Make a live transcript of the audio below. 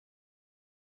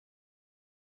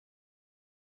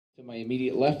To my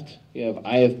immediate left, we have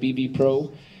IFBB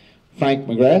Pro, Frank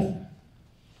McGrath,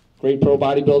 great pro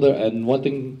bodybuilder. And one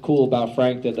thing cool about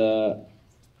Frank that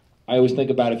I always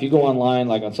think about, if you go online,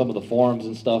 like on some of the forums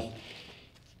and stuff,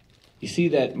 you see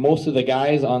that most of the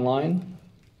guys online,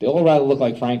 they all rather look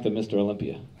like Frank than Mr.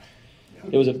 Olympia.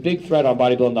 There was a big thread on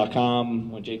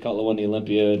bodybuilding.com when Jay Cutler won the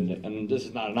Olympia, and this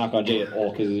is not a knock on Jay at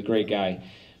all because he's a great guy,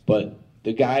 but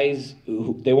the guys,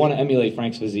 they want to emulate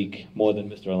Frank's physique more than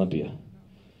Mr. Olympia.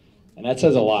 And that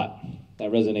says a lot.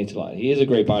 That resonates a lot. He is a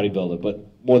great bodybuilder, but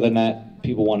more than that,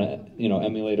 people want to,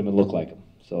 emulate him and look like him.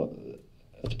 So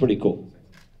that's pretty cool.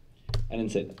 I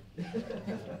didn't say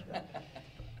that.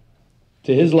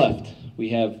 To his left, we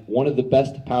have one of the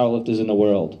best powerlifters in the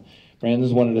world.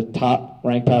 Brandon's one of the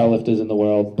top-ranked powerlifters in the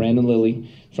world. Brandon Lilly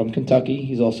from Kentucky.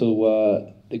 He's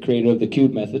also the creator of the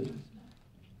Cube method.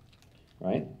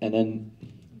 Right? And then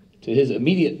to his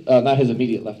immediate, not his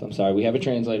immediate left, I'm sorry, we have a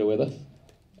translator with us.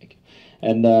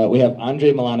 And we have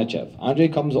Andrey Malanichev. Andrey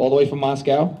comes all the way from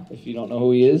Moscow, if you don't know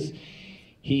who he is.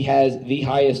 He has the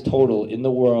highest total in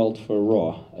the world for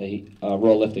raw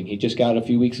lifting. He just got it a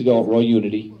few weeks ago at Raw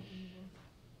Unity.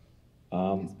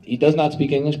 He does not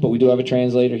speak English, but we do have a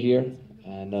translator here.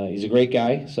 And he's a great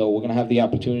guy, so we're going to have the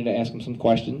opportunity to ask him some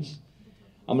questions.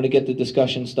 I'm going to get the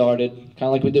discussion started, kind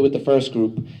of like we did with the first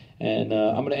group. And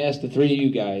I'm going to ask the three of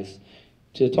you guys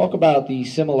to talk about the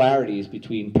similarities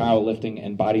between powerlifting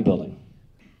and bodybuilding,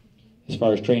 as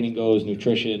far as training goes,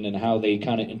 nutrition, and how they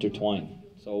kind of intertwine.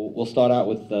 So we'll start out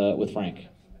with Frank.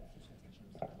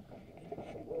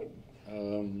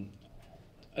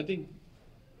 I think,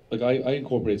 like I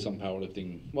incorporate some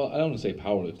powerlifting. Well, I don't want to say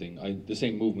powerlifting. The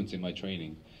same movements in my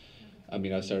training. I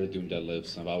mean, I started doing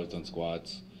deadlifts. I've always done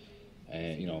squats,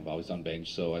 and I've always done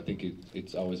bench. So I think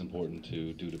it's always important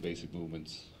to do the basic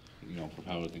movements, for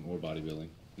powerlifting or bodybuilding,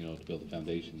 to build the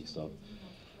foundation and stuff.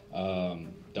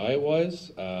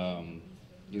 Diet-wise, I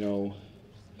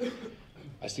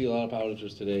see a lot of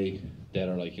powerlifters today that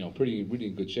are like, really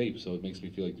in good shape. So it makes me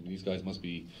feel like these guys must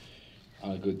be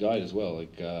on a good diet as well.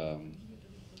 Like,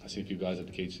 I see a few guys at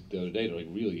the cage the other day. They're like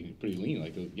really pretty lean.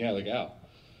 Like, like Al.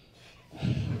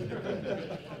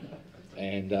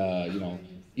 And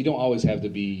you don't always have to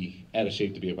be out of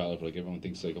shape to be a powerlifter. Like everyone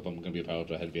thinks, like if I'm going to be a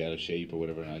powerlifter, I had to be out of shape or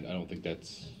whatever. And I don't think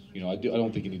that's, I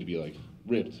don't think you need to be like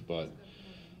ripped, but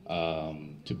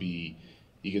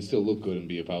you can still look good and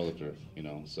be a powerlifter,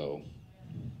 So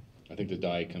I think the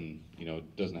diet can,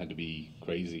 doesn't have to be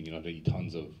crazy, to eat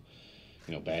tons of,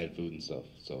 bad food and stuff.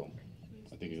 So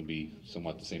I think it can be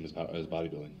somewhat the same as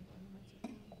bodybuilding.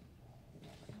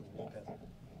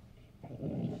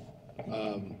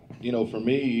 For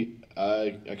me,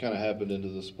 I kind of happened into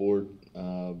the sport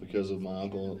because of my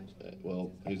uncle.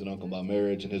 Well, he's an uncle by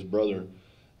marriage, and his brother.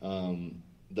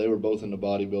 They were both into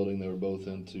bodybuilding. They were both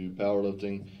into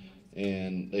powerlifting,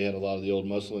 and they had a lot of the old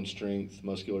Muscle and Strength,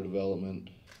 Muscular Development,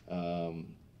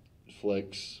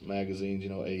 Flex magazines,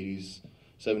 80s,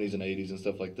 70s and 80s and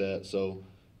stuff like that. So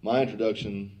my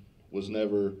introduction was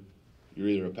never, you're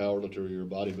either a powerlifter or you're a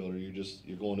bodybuilder.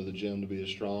 You're going to the gym to be as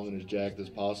strong and as jacked as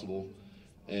possible.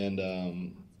 And,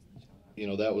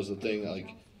 that was the thing.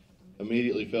 Like,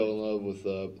 immediately fell in love with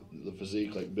the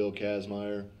physique, like Bill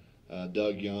Kazmaier,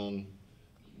 Doug Young.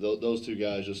 Those two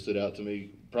guys just stood out to me,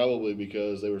 probably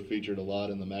because they were featured a lot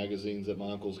in the magazines that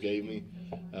my uncles gave me.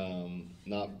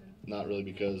 Not really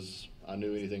because I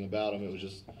knew anything about them. It was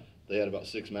just they had about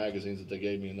 6 magazines that they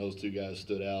gave me, and those two guys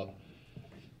stood out.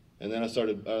 And then I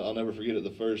started. I'll never forget it. The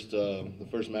first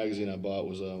magazine I bought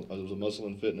was a Muscle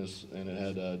and Fitness, and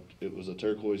it was a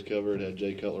turquoise cover. It had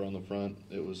Jay Cutler on the front.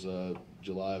 It was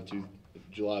July of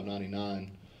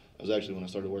 '99. That was actually when I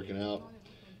started working out,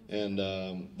 and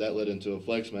that led into a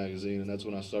Flex magazine, and that's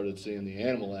when I started seeing the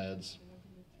animal ads.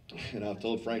 And I've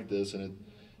told Frank this, and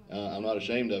I'm not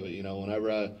ashamed of it.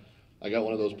 Whenever I got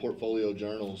one of those portfolio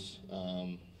journals,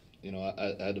 I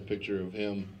had a picture of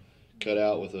him cut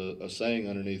out with a saying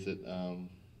underneath it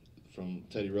from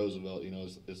Teddy Roosevelt,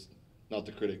 it's not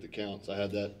the critic that counts. I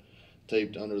had that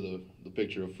taped under the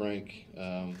picture of Frank,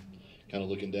 kind of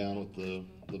looking down with the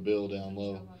bill down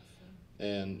low.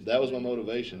 And that was my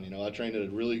motivation. I trained at a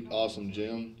really awesome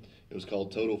gym. It was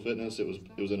called Total Fitness. It was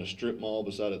in a strip mall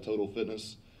beside a Total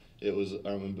Fitness. It was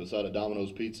beside a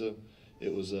Domino's Pizza.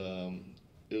 It was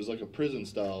like a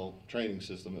prison-style training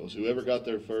system. It was whoever got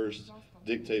there first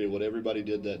dictated what everybody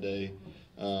did that day.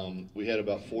 We had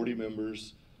about 40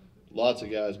 members, lots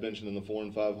of guys benching in the 400s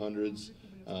and 500s,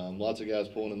 lots of guys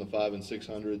pulling in the 500s and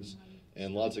 600s,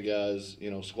 and lots of guys,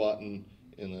 squatting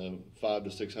in the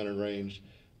 500 to 600 range,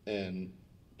 and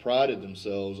prided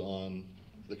themselves on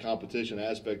the competition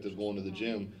aspect of going to the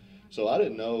gym. So I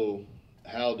didn't know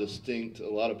how distinct a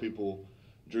lot of people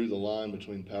drew the line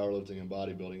between powerlifting and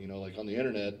bodybuilding. You know, like on the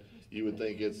internet, you would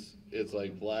think it's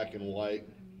like black and white,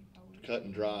 cut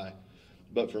and dry.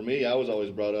 But for me, I was always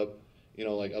brought up, you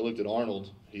know, like I looked at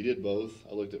Arnold, he did both.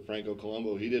 I looked at Franco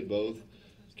Colombo, he did both.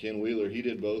 Ken Wheeler, he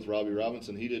did both. Robbie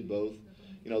Robinson, he did both.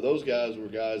 You know, those guys were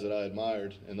guys that I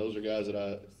admired, and those are guys that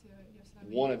I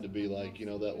wanted to be like, you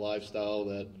know, that lifestyle,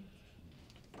 that,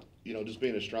 you know, just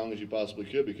being as strong as you possibly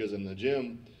could, because in the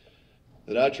gym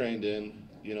that I trained in,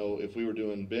 you know, if we were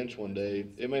doing bench one day,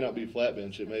 it may not be flat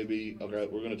bench. It may be, okay,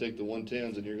 we're going to take the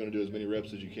 110s and you're going to do as many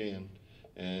reps as you can,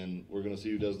 and we're going to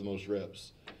see who does the most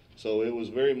reps. So it was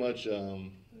very much,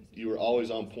 you were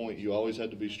always on point. You always had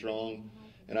to be strong,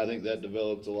 and I think that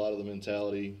developed a lot of the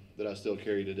mentality that I still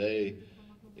carry today,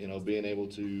 you know, being able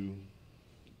to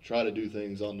try to do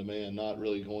things on demand, not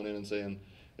really going in and saying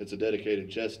it's a dedicated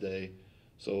chest day,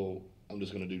 so I'm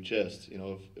just going to do chest. You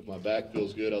know, if my back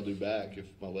feels good, I'll do back. If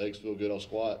my legs feel good, I'll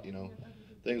squat, you know,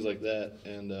 things like that.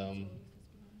 And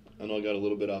I know I got a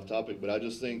little bit off topic, but I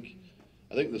think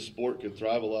the sport could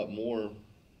thrive a lot more.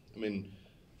 I mean,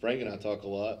 Frank and I talk a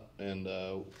lot, and,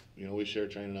 you know, we share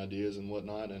training ideas and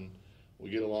whatnot, and we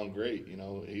get along great. You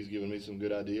know, he's given me some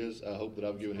good ideas. I hope that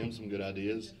I've given him some good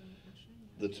ideas.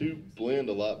 The two blend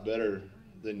a lot better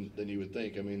than you would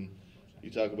think. I mean,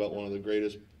 you talk about one of the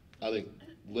greatest, I think,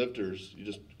 lifters, you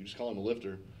just call him a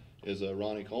lifter, is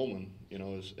Ronnie Coleman. You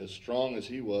know, as strong as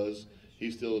he was,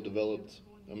 he still developed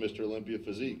a Mr. Olympia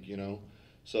physique, you know.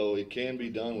 So it can be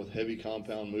done with heavy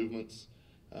compound movements.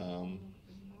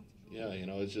 Yeah, you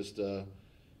know, it's just,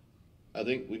 I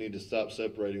think we need to stop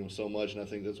separating them so much, and I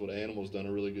think that's what Animal's done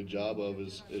a really good job of,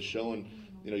 is showing,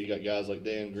 you know, you got guys like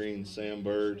Dan Green, Sam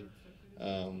Bird,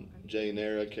 Jay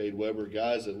Nara, Cade Weber,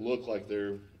 guys that look like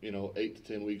they're, you know, 8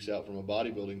 to 10 weeks out from a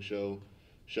bodybuilding show,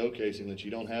 showcasing that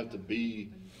you don't have to be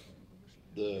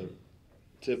the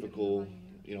typical,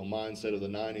 you know, mindset of the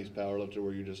 90s powerlifter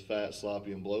where you're just fat,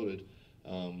 sloppy, and bloated.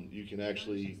 You can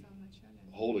actually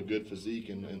hold a good physique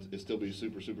and still be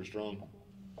super, super strong.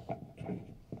 You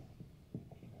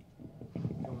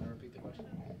want to repeat the question?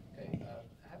 Okay,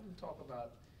 have them talk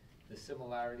about the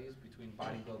similarities between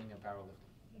bodybuilding and powerlifting.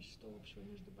 Что общего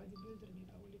между бодибилдерами и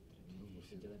пауэрлифтерами?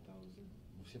 Если делать паузу.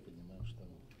 Мы все понимаем, что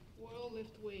We all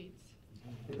lift weights.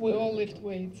 We all lift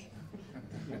weights.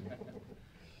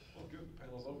 Well, good.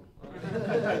 Panel's over.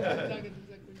 Так, это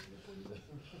закончили, понял.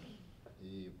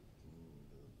 и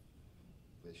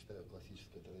я считаю,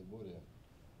 классическое троеборье,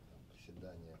 там,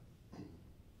 приседания,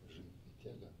 жим и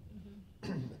тяга,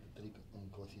 это три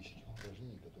классических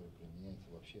упражнений, которые применяются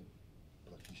вообще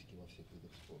практически во всех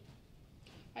видах спорта.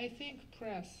 I think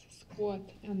press, squat,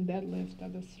 and deadlift are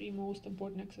the three most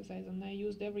important exercises, and I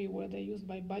used everywhere. They're used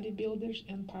by bodybuilders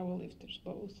and powerlifters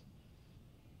both.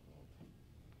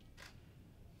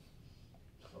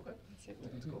 Okay, That's it.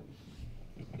 that's cool.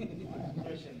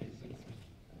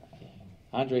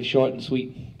 Andrey's short and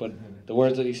sweet, but the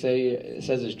words that he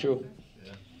says is true.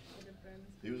 Yeah.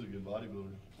 He was a good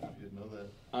bodybuilder. You didn't know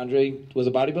that. Andre was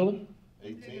a bodybuilder?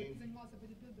 18.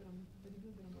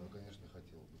 Ну, конечно,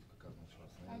 хотел быть как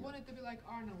Арнольд I Шварценеггер. wanted to be like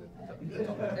Arnold.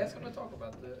 Ask him to talk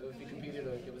about if he competed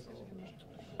or give us a little.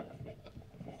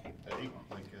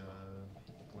 Like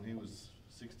when he was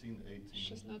 16 to 18.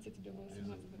 16 тебе было, He was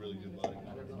 17 a really good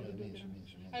bodybuilder.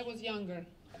 Меньше. I was younger.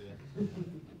 Yeah.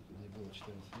 Мне было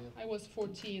 14 лет. I was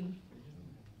 14.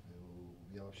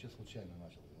 Я вообще случайно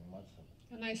начал заниматься.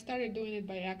 And I started doing it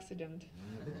by accident.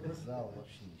 Не было зала,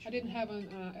 вообще I ничего. didn't have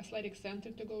an athletic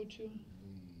center to go to.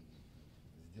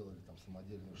 Мы сделали там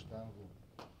самодельную штангу.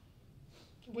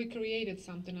 We created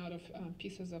something out of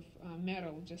pieces of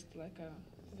metal, just like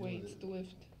weights to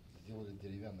lift. Сделали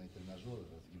деревянные тренажеры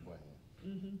разгибания.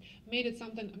 Made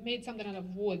something out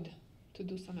of wood to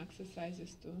do some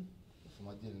exercises too.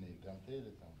 Самодельные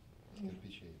гантели там, из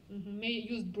кирпичей.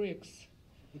 Used bricks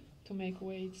to make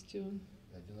weights too.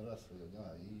 И один раз, и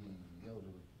я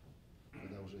уже,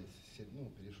 когда уже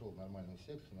перешел в нормальную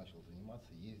секцию, начал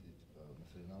заниматься, ездить на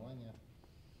соревнования.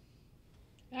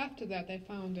 After that, I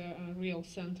found a real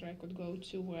center I could go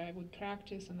to where I would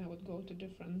practice, and I would go to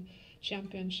different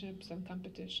championships and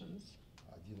competitions.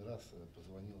 Один раз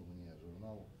позвонил мне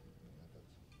журнал,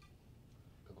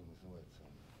 как он называется,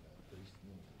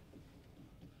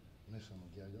 National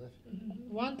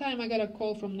Geographic, One time I got a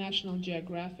call from National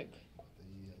Geographic.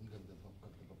 и они как-то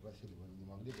попросили, вы не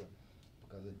могли бы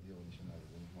показать, где вы начинали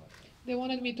заниматься. They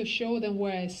wanted me to show them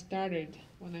where I started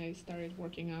when I started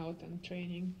working out and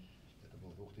training. Это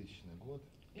был 2000 год.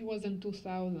 It was in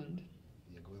 2000.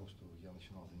 Я говорил, что я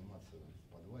начинал заниматься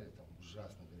в подвале, там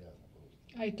ужасно грязно просто.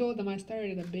 I told them I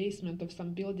started in the basement of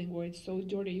some building where it's so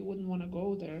dirty you wouldn't want to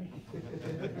go there.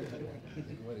 И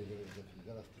говорили, это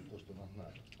как раз то, что нам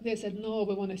надо. They said, no,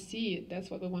 we want to see it. That's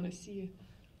what we want to see.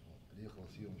 Вот, приехала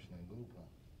съемочная группа,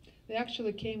 They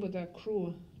actually came with a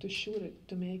crew to shoot it,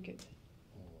 to make it,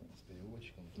 вот, с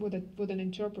переводчиком. with an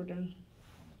interpreter.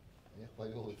 Я их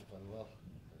повел в этот подвал.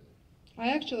 I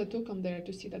actually took them there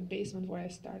to see that basement where I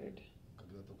started.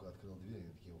 Когда только открыл дверь,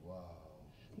 они такие, вау.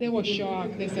 They were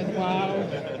shocked. They said, wow.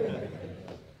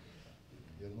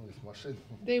 Вернулись в машину.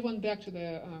 They went back to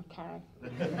the car. У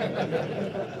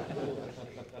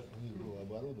них было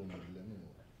оборудование для,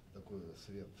 такой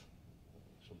свет,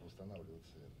 чтобы устанавливать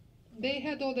свет. They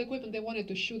had all the equipment they wanted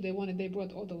to shoot. They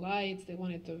brought all the lights. They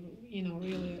wanted to,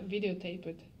 really videotape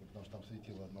it. Потому что там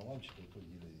светила одна лампочка, и то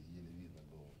еле видно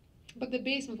было. But the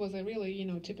basement was a really,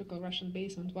 typical Russian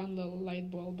basement. One little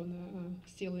light bulb on the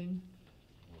ceiling.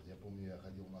 Вот, я помню, я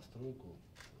ходил на стройку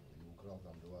и украл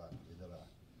там 2 ведра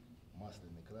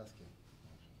масляной краски,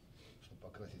 чтобы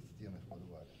покрасить стены в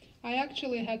подвале. I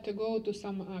actually had to go to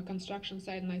some construction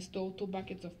site and I stole 2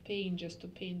 buckets of paint just to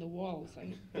paint the walls.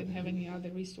 I didn't have any other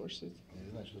resources. Я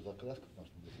не знаю, что за краска, потому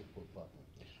что до сих пор пахнет.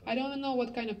 I don't know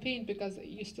what kind of paint because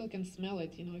you still can smell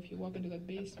it, if you walk into that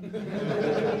basement.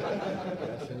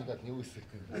 Все никак не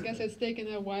высохнет. I guess it's taken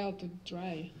a while to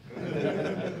dry.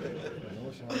 Ну, в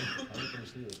общем, они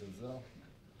пришли в этот зал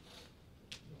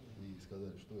и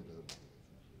сказали, что это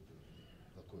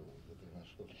такое, вот, это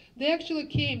нашел. They actually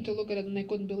came to look at it and they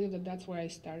couldn't believe that that's where I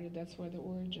started. That's where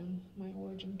my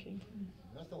origin came from.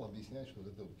 Я стал объяснять, что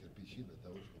это вот кирпичи для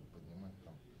того, чтобы поднимать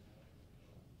там,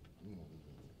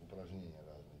 упражнения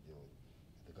разные делать.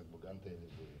 Это как бы гантели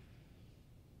были.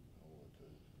 Вот.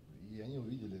 И они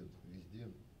увидели везде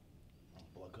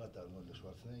плакаты Арнольда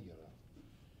Шварценеггера,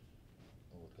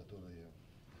 вот, которые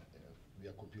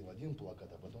я купил один плакат,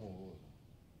 а потом его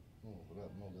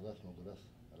много раз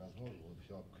размножил и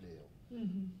все обклеил.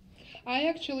 I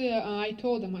actually, I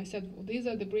told them, I said, well, these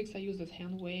are the bricks I use as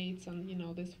hand weights, and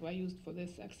this I used for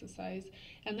this exercise.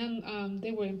 And then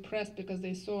they were impressed because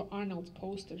they saw Arnold's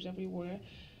posters everywhere.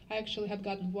 I actually had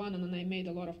gotten one, and then I made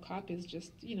a lot of copies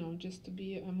just to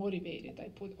be motivated. I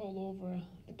put all over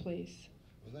the place.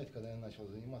 Вы знаете, когда я начал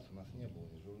заниматься, у нас не было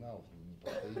ни журналов, ни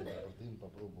протеин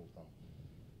попробовал там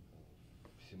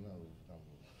в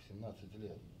 17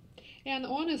 лет. And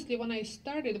honestly, when I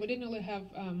started, we didn't really have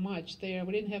much there.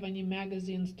 We didn't have any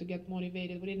magazines to get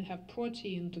motivated. We didn't have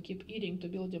protein to keep eating to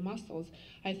build your muscles.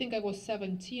 I think I was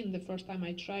 17 the first time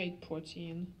I tried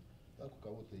protein. Так у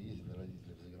кого-то ездили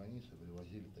родители за границу,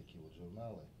 привозили такие вот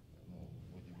журналы,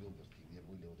 бодибилдерские, где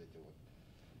были вот эти вот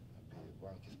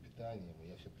банки с питанием, и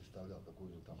я все представлял, какой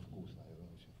же там вкус,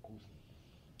 наверное, очень вкусный.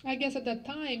 I guess at that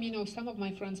time, some of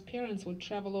my friends' parents would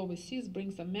travel overseas, bring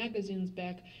some magazines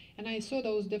back, and I saw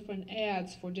those different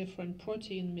ads for different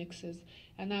protein mixes.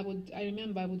 And I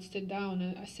remember I would sit down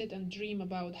and sit and dream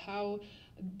about how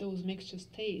those mixtures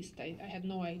taste. I had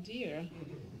no idea.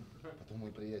 Потом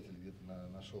мой приятель где-то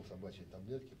нашел собачьи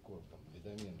таблетки, корм, там,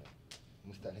 витамины.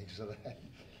 Мы стали их жрать.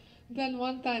 Then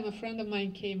one time a friend of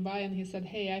mine came by and he said,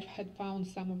 hey, I had found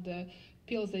some of the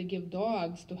pills they give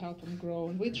dogs to help them grow,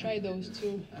 and we tried those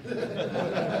too.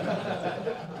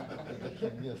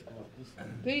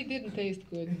 They didn't taste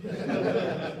good.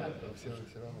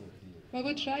 But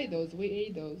we tried those, we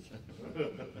ate those.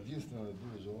 Единственное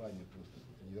было желание, просто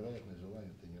невероятное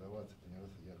желание тренироваться.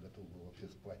 Я готов был вообще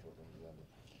спать в этом зале.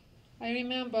 I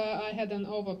remember I had an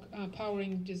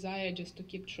overpowering desire just to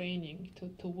keep training,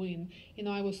 to win.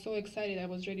 I was so excited, I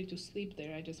was ready to sleep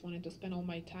there. I just wanted to spend all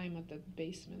my time at that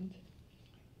basement.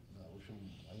 Да, в общем,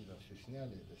 они там все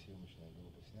сняли, эта съемочная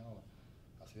группа сняла,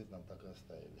 а свет нам так и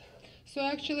оставили. So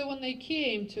actually when they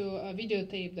came to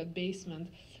videotape that basement,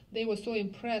 they were so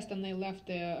impressed and they left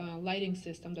the lighting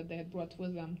system that they had brought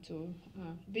with them to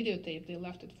videotape. They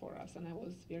left it for us and I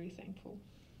was very thankful.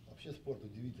 Вообще спорт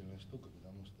удивительная штука,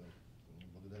 потому что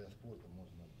благодаря спорту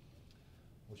можно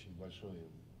очень большой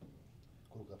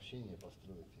круг общения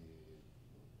построить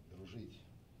и дружить.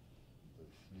 То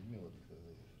есть с людьми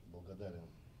благодарен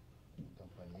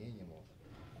компании Animal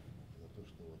за то,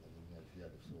 что они меня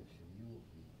взяли в свою семью,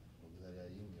 и благодаря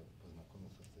им я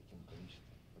познакомился с таким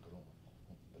количеством огромных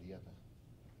приятных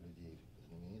людей,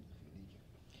 знаменитых, великих.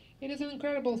 It is an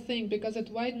incredible thing because it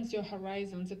widens your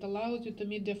horizons. It allows you to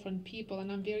meet different people,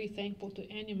 and I'm very thankful to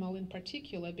Animal in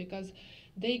particular because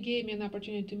they gave me an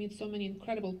opportunity to meet so many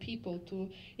incredible people, to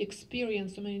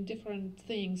experience so many different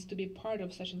things, to be part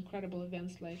of such incredible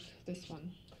events like this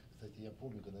one. Кстати, я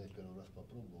помню, когда я первый раз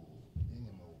попробовал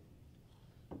Animal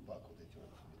пак, вот эти вот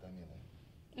витамины.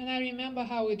 And I remember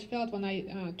how it felt when I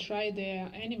tried the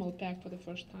Animal pack for the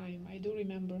first time. I do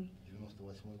remember. В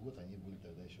 98 год, они были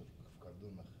тогда еще в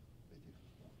картонных этих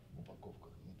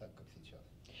упаковках, не так, как сейчас.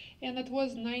 And it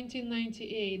was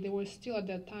 1998. They were still at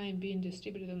that time being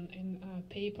distributed in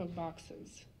paper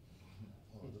boxes.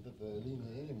 Вот эта линия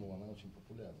Animal, она очень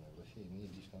популярная в России, мне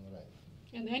лично нравится.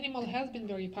 And Animal has been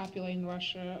very popular in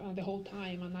Russia the whole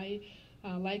time, and I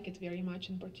like it very much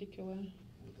in particular.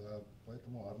 Вот,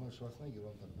 поэтому Арнольд Шварценеггер,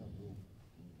 он тогда был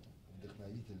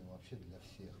вдохновителем вообще для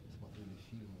всех. Смотрели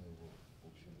фильмы его, в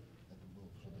общем, это было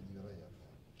что-то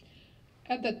невероятное.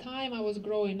 At the time I was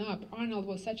growing up, Arnold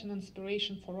was such an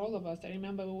inspiration for all of us. I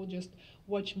remember we would just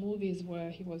watch movies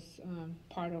where he was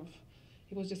part of.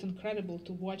 It was just incredible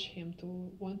to watch him,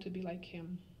 to want to be like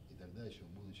him. И тогда еще,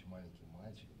 будучи маленьким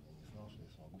мальчиком, я не знал, что я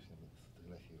смогу с ним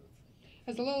сфотографироваться.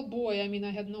 As a little boy, I mean,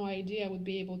 I had no idea I would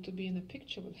be able to be in a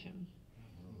picture with him.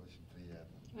 Было очень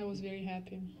приятно. I was very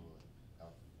happy. Вот.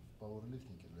 А в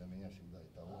пауэрлифтинге для меня всегда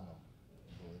эталоном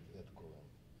был Эд Коэн.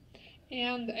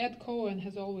 And Ed Cohen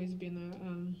has always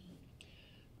been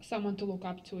someone to look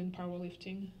up to in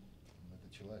powerlifting.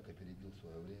 Этот человек опередил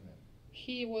свое время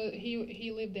He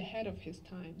lived ahead of his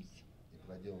times, и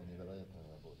проделал невероятную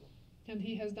работу. and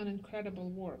he has done incredible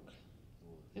work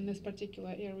Вот. in this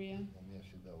particular area. Он меня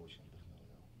всегда очень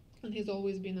вдохновлял. And he's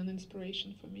always been an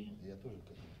inspiration for me. И я тоже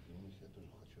к этому стремлюсь, я тоже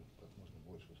хочу как можно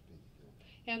больше успеть делать.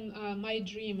 And my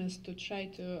dream is to try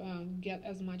to get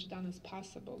as much done as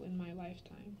possible in my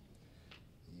lifetime.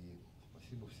 И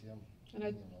спасибо всем And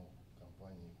I-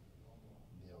 компании.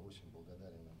 Я очень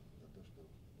благодарен им за то, что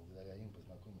благодаря им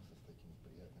познакомился с такими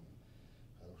приятными,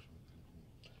 хорошими людьми.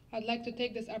 I'd like to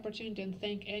take this opportunity and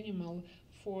thank Animal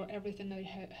for everything they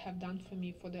have done for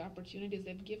me, for the opportunities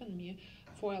they've given me,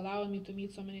 for allowing me to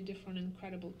meet so many different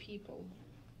incredible people.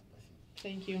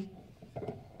 Спасибо. Thank you.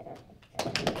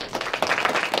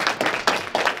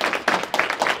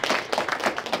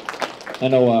 I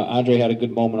know Andrey had a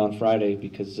good moment on Friday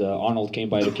because Arnold came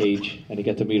by the cage and he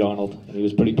got to meet Arnold, and he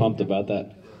was pretty pumped about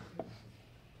that.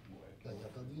 Да, я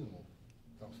отодвинул.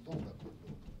 Там стол такой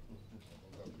был.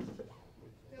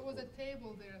 There was a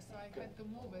table there, so I had to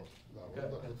move it. Да,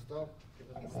 вот так вот встал.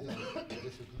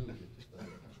 Здесь вот люди стоят.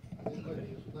 Они говорят,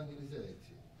 сюда нельзя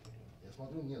идти. Я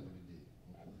смотрю, нет людей.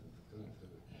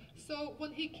 So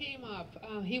when he came up,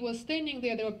 he was standing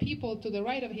there. There were people to the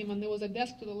right of him, and there was a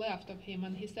desk to the left of him.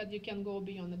 And he said, "You can go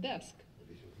beyond the desk."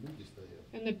 Здесь вот люди стоят.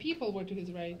 And the people were to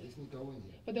his right, Здесь никого нет.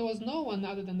 but there was no one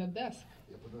other than the desk.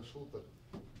 Я подошел так,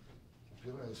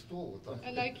 упираю стол вот так.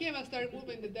 And I came and started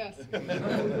moving the desk.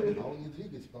 А он не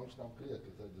двигается, потому что там клетка,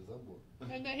 сзади забор.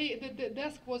 And the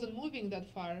desk wasn't moving that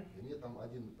far. И мне там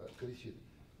один кричит,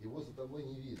 его за тобой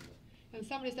не видно. And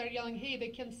somebody started yelling, "Hey, they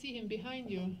can see him behind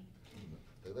you."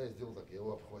 Тогда я сделал так, я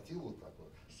его обхватил вот так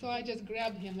вот. So I just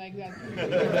grabbed him like that.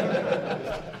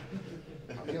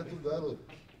 А мне туда вот,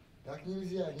 так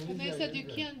нельзя, нельзя. And they said, "You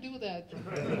нельзя». can't do that."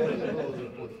 Мне было уже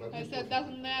пофиг, а мне I said, пофиг.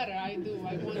 "Doesn't matter. I do.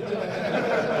 I want to."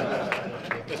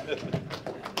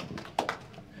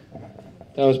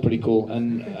 That was pretty cool.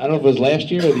 And I don't know if it was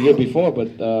last year or the year before,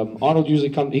 but Arnold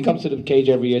usually comes to the cage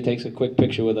every year, takes a quick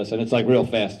picture with us, and it's like real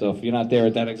fast stuff. If you're not there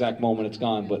at that exact moment, it's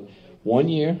gone. But one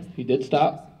year, he did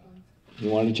stop. He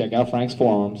wanted to check out Frank's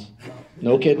forearms.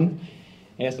 No kidding.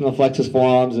 Asked him to flex his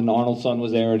forearms, and Arnold's son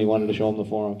was there, and he wanted to show him the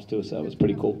forearms too, so that was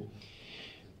pretty cool.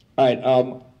 All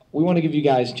right, we want to give you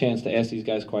guys a chance to ask these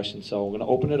guys questions, so we're going to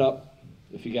open it up.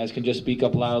 If you guys can just speak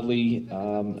up loudly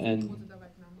and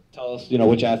tell us,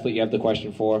 which athlete you have the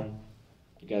question for.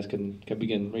 You guys can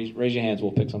begin. Raise your hands.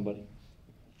 We'll pick somebody.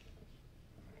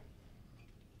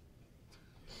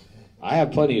 I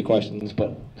have plenty of questions,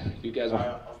 but you guys All are.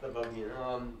 right, I'll step up here.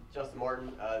 Justin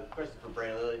Martin, question for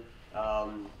Brandon Lilly. I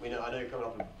know you're coming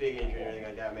off a big injury and everything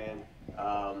like that, man.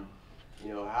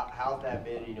 How's that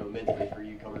been, mentally for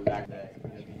you coming back? That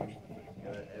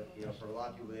for a lot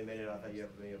of people, they made it. I thought you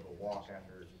have to be able to walk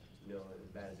after, as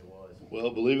bad as it was. Well,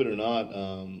 believe it or not,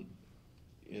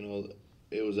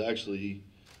 it was actually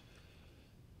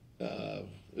it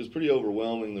was pretty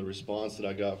overwhelming, the response that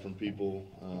I got from people.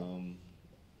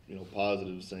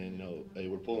 Positive, saying, hey,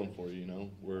 we're pulling for you.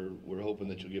 We're hoping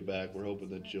that you'll get back. We're hoping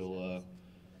that you'll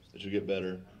get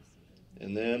better.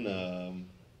 And then,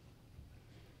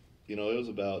 it was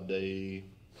about day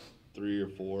 3 or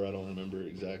 4. I don't remember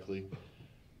exactly.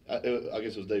 I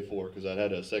guess it was day 4 because I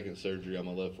had a second surgery on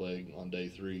my left leg on day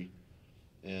 3,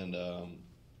 and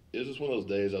it was just one of those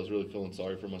days I was really feeling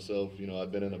sorry for myself.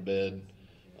 I'd been in a bed,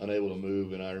 unable to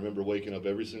move, and I remember waking up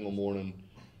every single morning,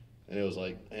 and it was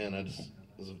like, man, it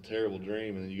was a terrible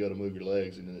dream, and then you got to move your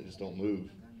legs, and it just don't move.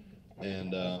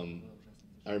 And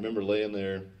I remember laying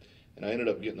there, and I ended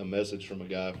up getting a message from a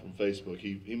guy from Facebook.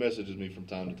 He messages me from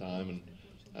time to time, and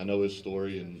I know his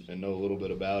story and know a little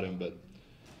bit about him, but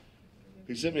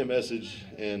he sent me a message,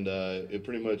 and it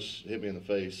pretty much hit me in the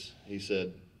face. He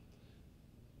said,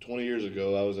 20 years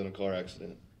ago, I was in a car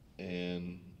accident,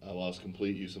 and I lost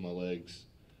complete use of my legs.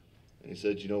 And he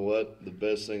said, you know what? The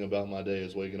best thing about my day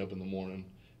is waking up in the morning.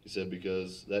 He said,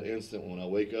 because that instant when I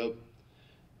wake up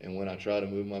and when I try to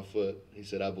move my foot, he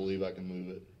said, I believe I can move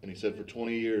it. And he said, for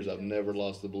 20 years, I've never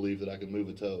lost the belief that I can move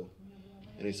a toe.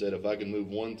 And he said, if I can move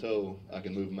one toe, I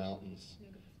can move mountains.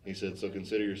 He said, so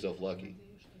consider yourself lucky.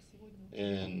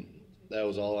 And that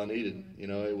was all I needed. You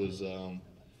know, it was,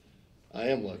 I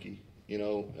am lucky. You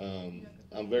know,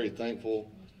 I'm very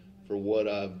thankful for what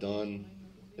I've done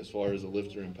as far as a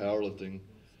lifter in powerlifting.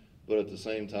 But at the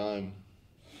same time,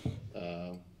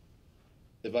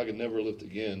 if I could never lift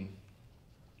again,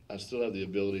 I still have the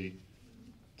ability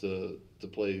to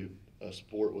play a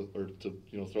sport with, or to,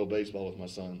 you know, throw baseball with my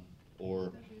son,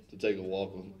 or to take a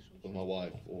walk with my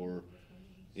wife, or,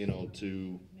 you know,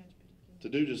 to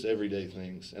do just everyday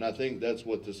things. And I think that's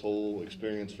what this whole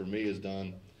experience for me has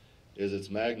done, is it's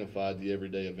magnified the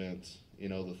everyday events. You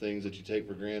know, the things that you take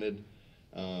for granted,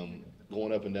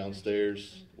 going up and down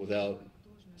stairs without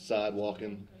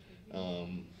sidewalking,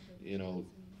 you know,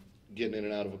 getting in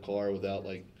and out of a car without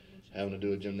like having to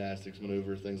do a gymnastics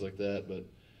maneuver, things like that. But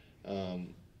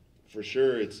for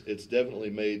sure, it's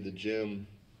definitely made the gym.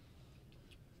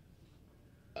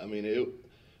 I mean,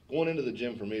 going into the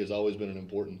gym for me has always been an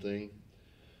important thing.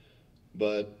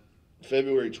 But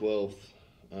February 12th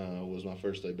was my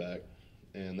first day back,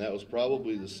 and that was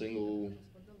probably the single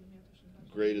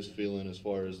greatest feeling as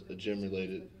far as a gym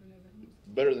related.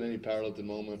 Better than any powerlifting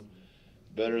moment,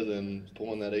 better than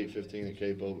pulling that 815 at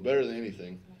Capo, better than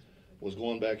anything, was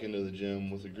going back into the gym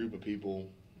with a group of people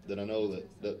that I know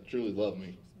that truly love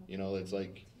me. You know, it's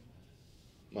like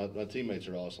my teammates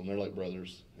are awesome. They're like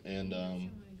brothers. And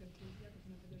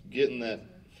getting that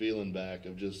feeling back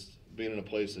of just being in a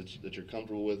place that you're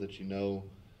comfortable with, that you know,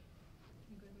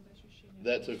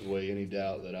 that took away any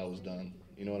doubt that I was done.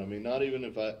 You know what I mean? Not even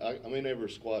if I may never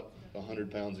squat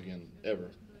 100 pounds again,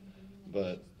 ever.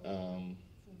 But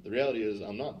the reality is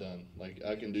I'm not done. Like,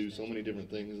 I can do so many different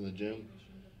things in the gym.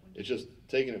 It's just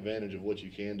taking advantage of what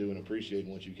you can do and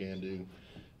appreciating what you can do.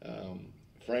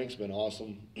 Frank's been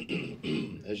awesome.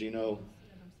 As you know,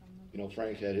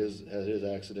 Frank had his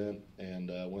accident and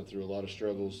went through a lot of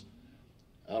struggles.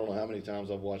 I don't know how many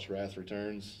times I've watched Wrath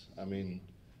Returns. I mean,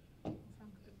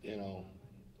 you know,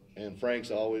 and Frank's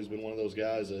always been one of those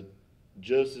guys that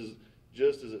just as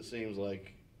it seems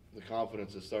like the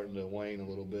confidence is starting to wane a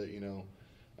little bit, you know,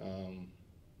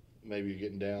 maybe you're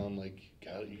getting down, like,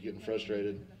 God, you're getting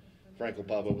frustrated, Frank will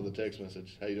pop up with a text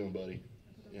message, how you doing, buddy?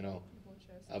 You know,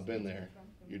 I've been there.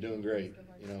 You're doing great.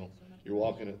 You know, you're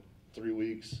walking at 3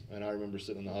 weeks, and I remember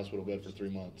sitting in the hospital bed for 3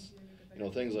 months. You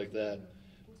know, things like that.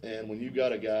 And when you've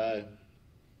got a guy,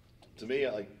 to me,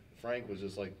 like, Frank was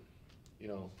just like, you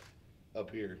know, up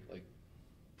here, like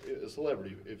a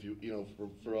celebrity, if you know,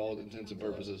 for all intents and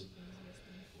purposes.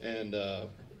 And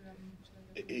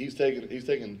he's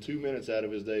taken 2 minutes out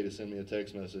of his day to send me a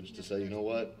text message to say, you know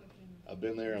what, I've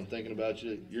been there, I'm thinking about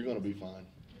you, you're going to be fine.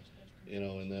 You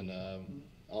know, and then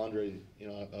Andre, you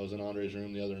know, I was in Andre's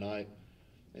room the other night,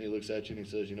 and he looks at you and he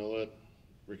says, you know what,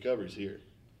 recovery's here.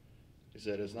 He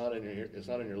said, it's not in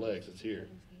your legs, it's here.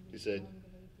 He said,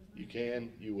 you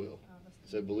can, you will. He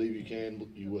said, believe you can,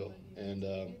 you will. And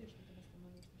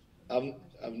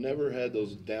I've never had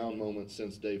those down moments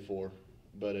since day 4,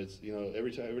 but it's, you know,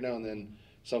 every now and then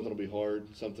something will be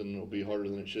hard, something will be harder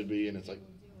than it should be, and it's like,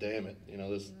 damn it, you know,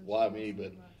 this, why me?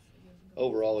 But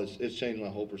overall, it's changed my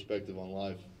whole perspective on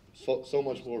life. So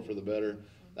much more for the better.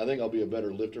 I think I'll be a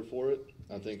better lifter for it.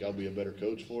 I think I'll be a better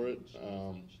coach for it.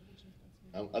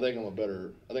 I think I'm a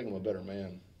better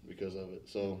man because of it.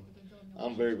 So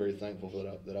I'm very, very thankful for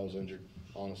that I was injured.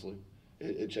 Honestly,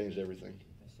 it changed everything.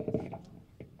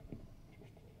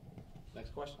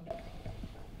 Next question.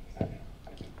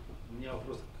 У меня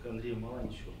вопрос к Андрею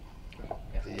Маланичеву.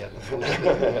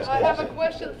 I have a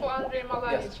question for Andrey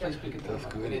Malanichev. Yes, please speak into the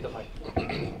mic. We need the mic.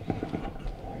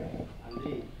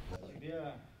 Андрей, у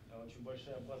тебя очень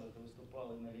большая база, ты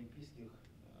выступал и на олимпийских,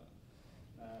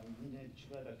 на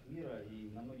чемпионатах мира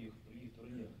и на многих других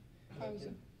турнирах.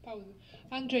 Pause.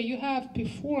 Andrey, you have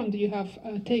performed, you have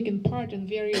taken part in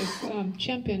various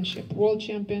championship, world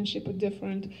championship, or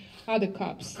different other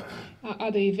cups,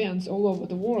 other events all over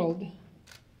the world.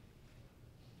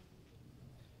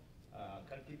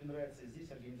 Как тебе нравится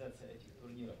здесь организация этих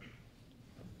турниров?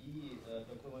 И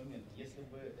такой момент, если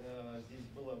бы здесь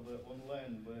было бы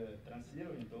онлайн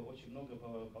транслирование, то очень много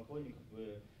поклонников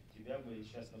бы тебя бы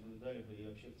сейчас наблюдали бы и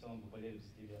вообще в целом бы болели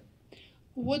за тебя.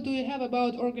 What do you have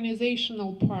about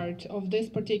organizational part of this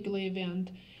particular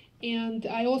event? And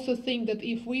I also think that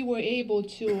if we were able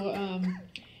to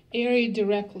air it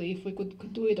directly, if we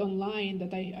could do it online,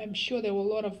 that I'm sure there were a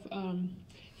lot of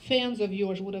fans of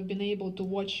yours would have been able to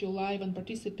watch you live and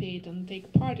participate and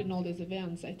take part in all these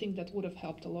events. I think that would have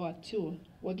helped a lot too.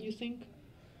 What do you think?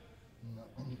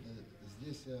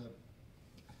 Здесь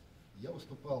я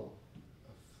выступал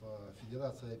в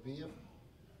Федерации IPF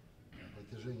на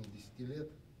протяжении 10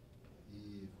 лет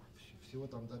и всего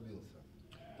там добился.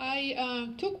 I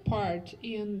took part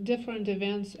in different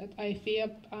events at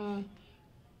IPF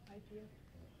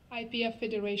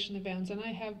Federation events, and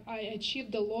I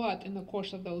achieved a lot in the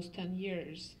course of those 10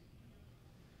 years.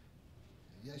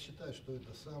 Я считаю, что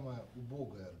это самая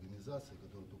убогая организация,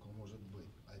 которая только может быть.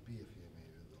 IPF я имею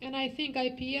в виду. And I think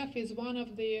IPF is one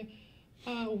of the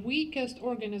weakest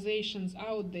organizations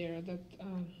out there that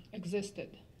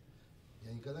existed.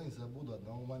 Я никогда не забуду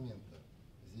одного момента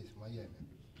здесь, в Майами.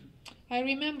 I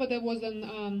remember there was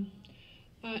an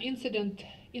incident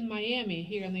in Miami,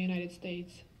 here in the United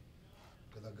States.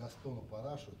 Когда Гастону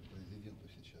Парашу, президенту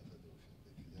сейчас этой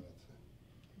федерации,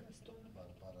 Гастон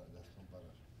Параш,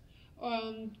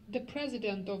 The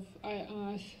president of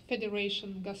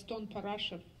Federation, Gaston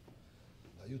Parashev,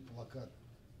 дают плакат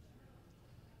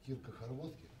Кирка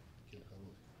Хорвоски.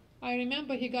 I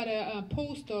remember he got a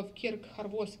poster of Kirk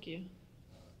Harvosky.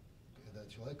 Это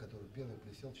человек, который первый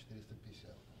присел 450.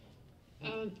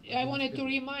 I wanted to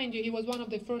remind you, he was one of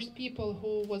the first people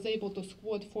who was able to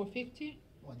squat 450.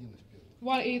 Ну, один из первых.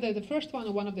 Well, either the first one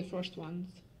or one of the first ones.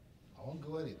 А он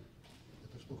говорит,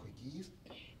 это что, хоккеист?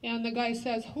 And the guy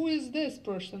says, who is this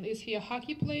person? Is he a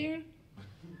hockey player?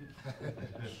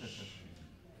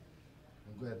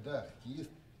 Он говорит, да,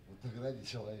 хоккеист, вот награди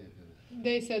человека.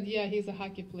 They said, yeah, he's a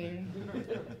hockey player.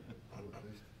 Вот, то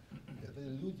есть это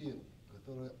люди,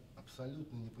 которые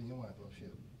абсолютно не понимают вообще,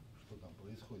 что там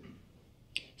происходит.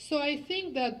 So I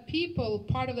think that people,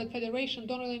 part of that federation,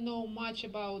 don't really know much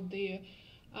about the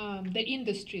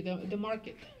industry, the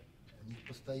market. У них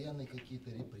постоянные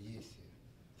какие-то репрессии,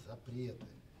 запреты.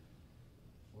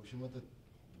 В общем, это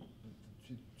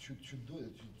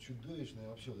чудовищное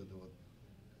вообще вот это вот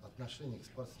отношение к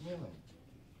спортсменам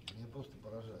меня просто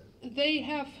поражает. They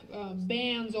have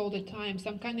bans all the time,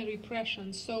 some kind of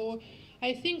repression. So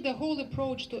I think the whole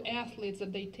approach to athletes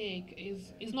that they take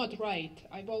is not right.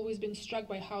 I've always been struck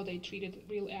by how they treated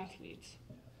real athletes.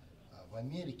 В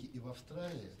Америке и в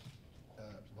Австралии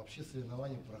вообще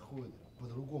соревнования проходят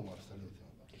по-другому абсолютно.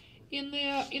 In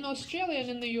Australia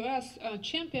and in the US,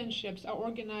 championships are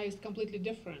organized completely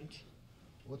different.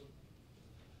 Вот,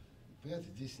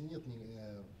 понимаете, здесь нет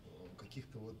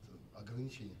каких-то вот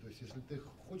ограничений. То есть, если ты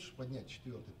хочешь поднять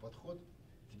четвертый подход,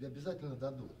 тебе обязательно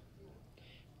дадут.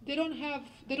 They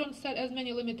don't set as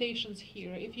many limitations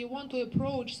here. If you want to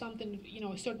approach something,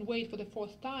 a certain weight for the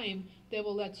fourth time, they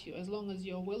will let you, as long as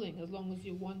you're willing, as long as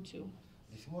you want to.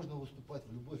 Здесь можно выступать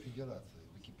в любой федерации,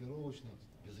 в экипировочной,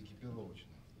 без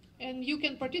экипировочной. And you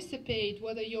can participate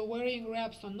whether you're wearing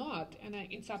wraps or not, and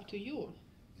it's up to you.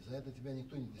 И за это тебя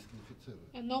никто не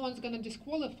дисквалифицирует. And no one's going to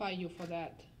disqualify you for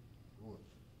that. Вот.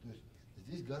 То есть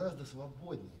здесь гораздо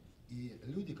свободнее. И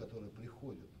люди, которые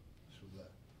приходят сюда,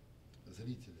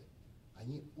 зрители,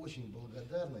 они очень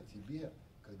благодарны тебе,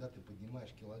 когда ты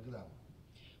поднимаешь килограммы.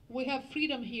 We have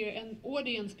freedom here, and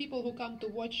audience, people who come to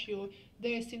watch you,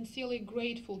 they are sincerely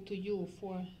grateful to you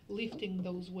for lifting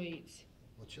those weights.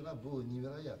 Вот вчера было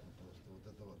невероятно просто, вот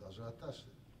это вот ажиотаж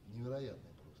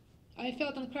невероятный просто. I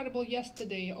felt incredible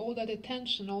yesterday, all that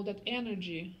attention, all that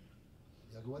energy.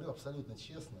 Я говорю абсолютно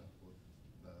честно, вот,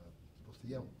 просто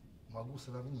я могу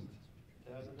сравнить и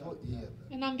то, и это.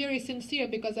 And I'm very sincere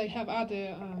because I have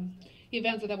other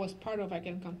events that I was part of I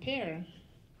can compare.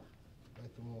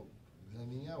 Поэтому для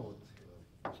меня вот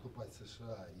выступать в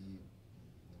США и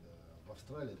в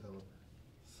Австралии это вот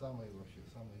самый верх.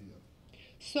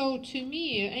 So to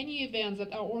me, any events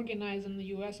that are organized in the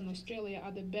US and Australia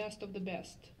are the best of the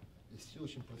best. Здесь все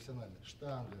очень профессионально.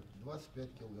 Штанга 25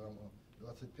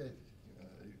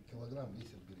 килограмм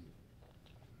весит гриф.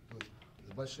 То есть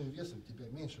с большим весом тебя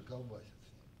меньше колбасит.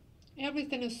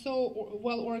 Everything is so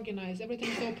well organized. Everything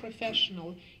is so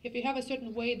professional. If you have a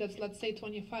certain weight that's, let's say,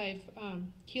 25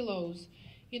 kilos,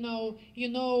 you know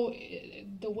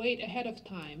the weight ahead of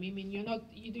time. I mean, you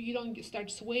don't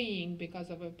start swaying because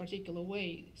of a particular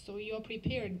weight, so you're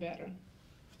prepared better.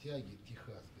 В тяге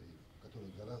Техас гриф,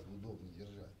 который гораздо удобнее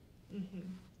держать.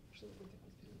 Что это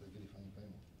гриф, они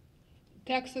поймут.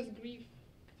 Texas grief.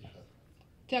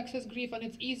 Texas grief, and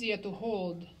it's easier to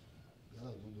hold.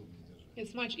 Гораздо удобнее держать.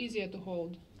 It's much easier to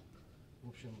hold. В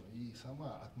общем, и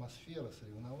сама атмосфера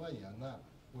соревнований, она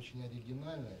очень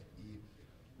оригинальная и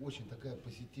очень такая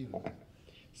позитивная.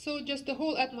 So just the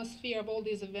whole atmosphere of all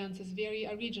these events is very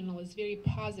original, is very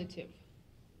positive.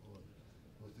 Вот.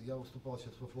 Вот я выступал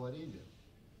сейчас во Флориде.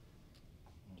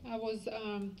 I was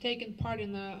taking part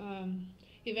in an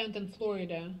event in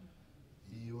Florida.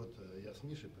 И вот я с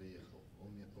Мишей приехал,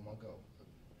 он мне помогал.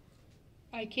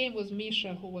 I came with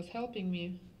Misha, who was helping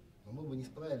me. Но мы бы не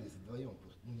справились вдвоем,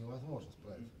 просто невозможно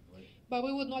справиться вдвоем. But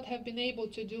we would not have been able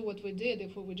to do what we did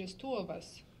if we were just two of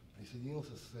us.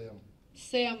 Присоединился Сэм,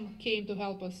 Sam came to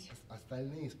help us.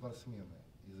 остальные спортсмены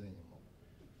из Animal.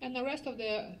 And the rest of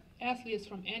the athletes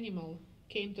from Animal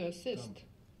came to assist.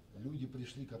 Там люди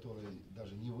пришли, которые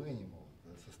даже не в Animal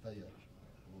состоят.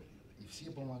 Вот. И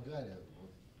все помогали.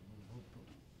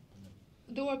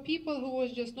 There were people who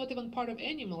was just not even part of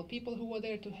Animal, people who were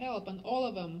there to help, and all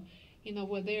of them,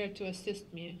 were there to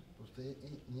assist me. Просто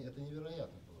это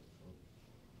невероятно просто. Вот.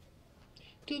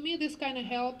 To me, this kind of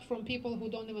help from people who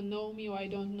don't even know me or I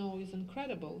don't know is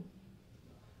incredible.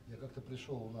 Я как-то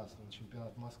пришел у нас на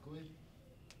чемпионат Москвы,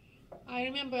 I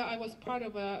remember I was part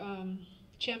of a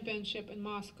championship in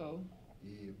Moscow.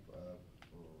 и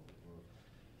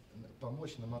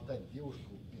помочь намотать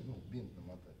девушку, бинт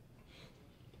намотать.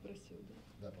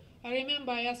 Да, I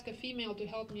remember I asked a female to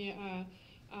help me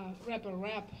wrap a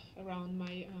wrap around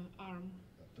my arm.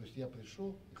 То есть я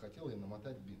пришел и хотел ей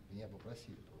намотать бинт, меня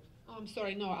попросили просто. I'm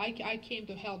sorry, no, I came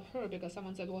to help her because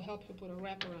someone said, well, help her put a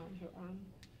wrap around her arm.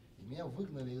 И меня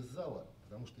выгнали из зала,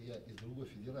 потому что я из другой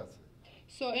федерации.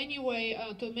 So anyway,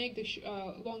 to make the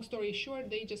long story short,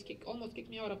 they just almost kicked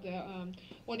me out of the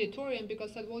auditorium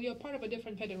because said, well, you're part of a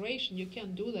different federation, you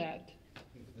can't do that.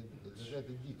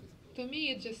 Это дикость. To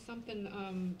me, it's just something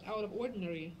out of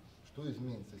ordinary. Что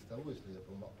изменится из того, если я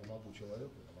помогу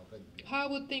человеку намотать бинт? How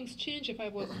would things change if I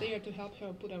was there to help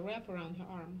her put a wrap around her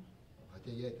arm?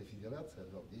 Хотя я этой федерации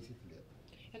отдал 10 лет.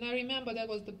 And I remember that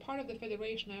was the part of the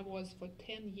federation I was for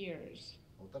 10 years.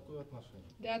 Вот такое отношение.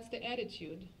 That's the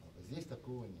attitude. Здесь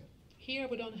такого нет. Here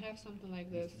we don't have something like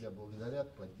this. Здесь тебя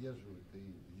благодарят, поддерживают,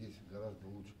 и здесь гораздо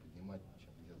лучше поднимать, чем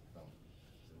где-то там,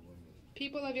 в другом месте.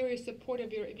 People are very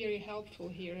supportive, very helpful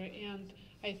here, and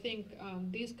I think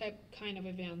these kind of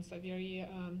events are very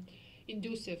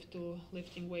inducive to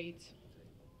lifting weights.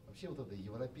 Вообще вот эта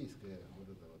европейская вот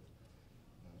эта вот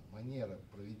манера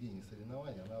проведения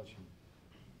соревнований, она очень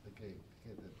такая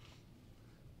какая-то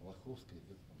лоховская,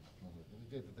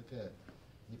 какая-то такая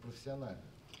непрофессиональная.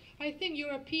 I think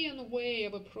European way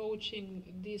of approaching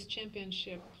these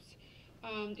championships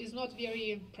is not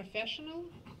very professional.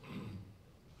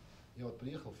 Я вот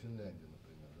приехал в Финляндию,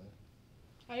 например,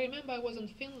 да? I remember I was in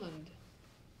Finland.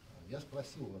 Я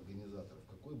спросил у организаторов,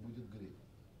 какой будет гриф.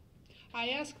 I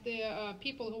asked the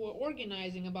people who were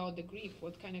organizing about the grief,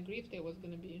 what kind of grief there was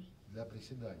going to be. Для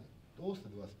приседаний. Толстый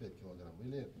 25 килограмм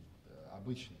или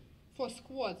обычный? For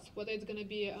squats, whether it's going to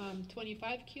be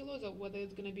 25 kilos or whether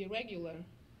it's going to be regular.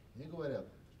 Мне говорят,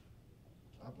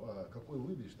 какой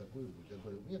выберешь, такой и будет. Я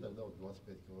говорю, мне тогда вот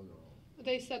 25 килограмм.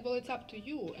 They said, well, it's up to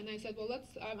you. And I said, well,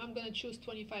 I'm going to choose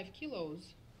 25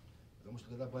 kilos. Потому что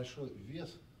когда большой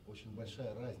вес, очень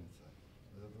большая разница.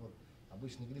 Этот вот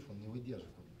обычный гриф, он не выдержит.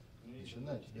 Он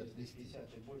начинает тебя трясти.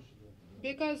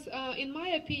 Because in my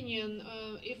opinion,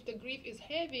 if the grief is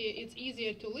heavy, it's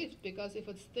easier to lift. Because if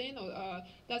it's thin or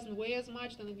doesn't weigh as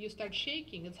much, then you start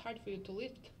shaking. It's hard for you to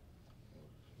lift.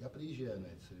 Я приезжаю на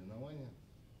эти соревнования.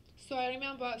 So I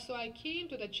remember, so I came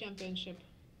to the championship.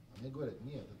 Мне говорят,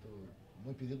 нет, это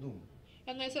мы передумали.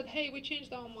 And I said, hey, we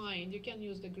changed our mind. You can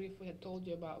use the grief we had told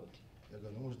you about. Я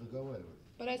говорю, ну мы же договаривались.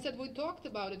 But I said, we talked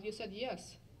about it. You said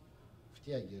yes. В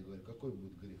тяге, я говорю, какой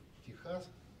будет гриф? Техас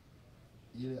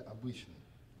или обычный?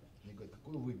 Мне говорят,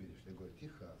 какой выберешь? Я говорю,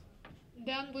 Техас.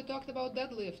 Then we talked about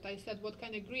deadlift. I said, what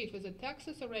kind of grief? Is it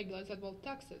Texas or regular? I said, well,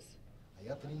 Texas. А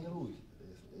я тренируюсь.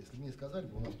 Если мне сказали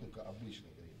бы, у нас только обычный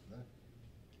гриф, да?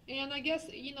 And I guess,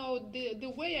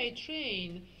 the way I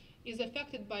train is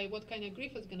affected by what kind of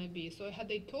grief it's going to be. So had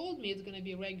they told me it's going to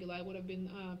be regular, I would have been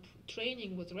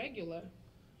training with regular.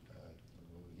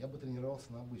 Я бы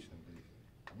тренировался на обычном грифе.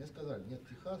 Мне сказали, нет,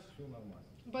 Техас, все нормально.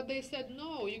 But they said,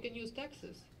 no, you can use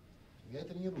Texas. Я и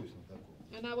тренируюсь на таком.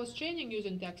 And I was training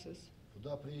using Texas.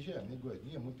 Туда приезжаю, мне говорят,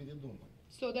 не, мы передумали.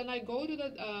 So then I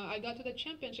got to the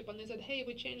championship and they said, hey,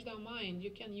 we changed our mind,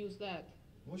 you can use that.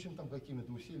 В общем, там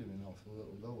какими-то усилиями нам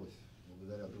удалось,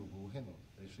 благодаря другу Уэну,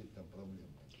 решить там проблему.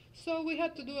 So we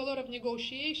had to do a lot of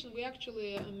negotiation. We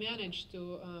actually managed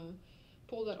to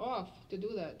pull that off, to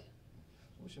do that.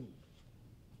 В общем,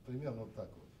 примерно вот так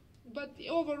вот. But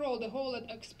overall, the whole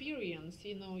experience,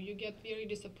 you get very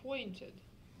disappointed.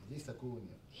 Здесь такого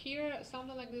нет. Here,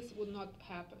 something like this would not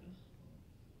happen.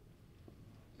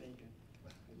 Thank you.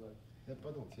 Я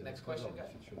подумал, тебе Next рассказал, question, guy.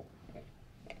 если чё.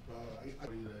 That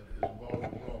is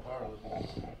involved with raw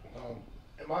powerlifting.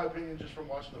 In my opinion, just from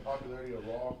watching the popularity of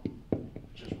raw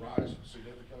just rise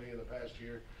significantly in the past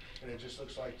year, and it just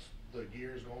looks like the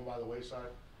gears going by the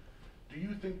wayside. Do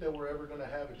you think that we're ever going to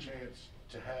have a chance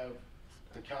to have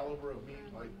the caliber of meat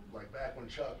like back when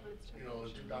Chuck, in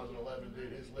 2011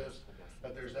 did his lifts,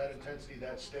 that there's that intensity,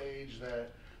 that stage,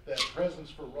 that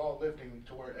presence for raw lifting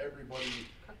to where everybody,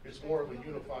 it's more of a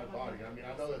unified body? I mean,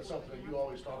 I know that's something that you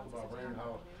always talk about, Brandon,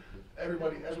 how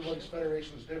everybody's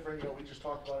federation is different. We just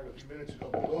talked about it a few minutes ago.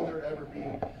 But will there ever be,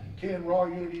 can Raw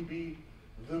Unity be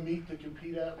the meet to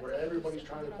compete at, where everybody's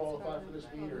trying to qualify for this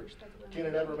meet, or can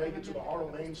it ever make it to the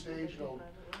Arnold main stage?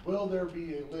 Will there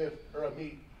be a lift or a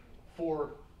meet for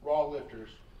raw lifters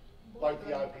like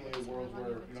the IPA Worlds,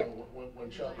 where when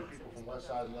Chuck and people from West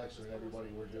Side and Lexington and everybody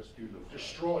were just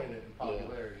destroying it in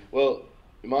popularity? Yeah. Well,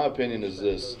 my opinion is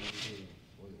this: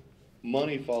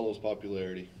 money follows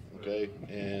popularity. Okay,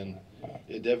 and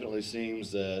it definitely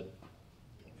seems that,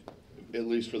 at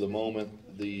least for the moment,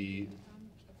 the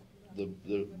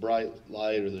bright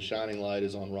light or the shining light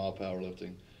is on raw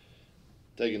powerlifting.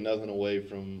 Taking nothing away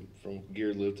from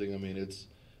geared lifting. I mean,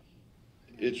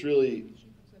 it's really,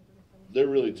 they're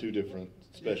really two different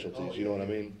specialties. You know what I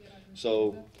mean?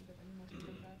 So,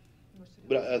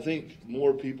 but I think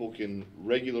more people can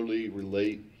regularly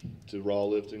relate to raw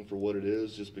lifting for what it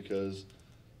is, just because,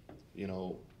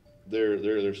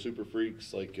 they're super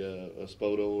freaks like a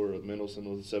Spoto or a Mendelson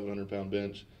with a 700-pound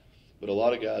bench. But a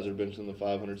lot of guys are benching the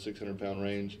 500, 600-pound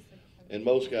range. And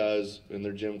most guys in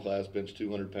their gym class bench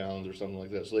 200 pounds or something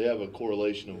like that. So they have a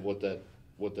correlation of what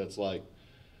that's like.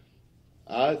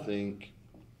 I think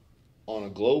on a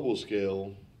global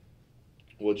scale,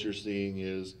 what you're seeing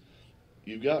is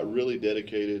you've got really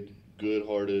dedicated,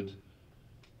 good-hearted,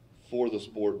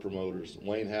 for-the-sport promoters.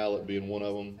 Wayne Hallett being one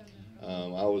of them.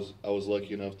 I was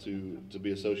lucky enough to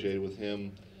be associated with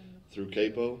him through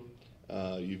CAPO.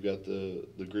 You've got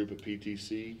the group at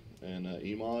PTC and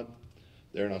EMOD.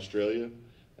 They're in Australia,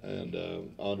 and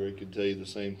Andrey can tell you the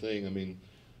same thing. I mean,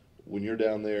 when you're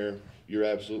down there, you're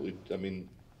absolutely,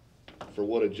 for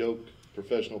what a joke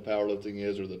professional powerlifting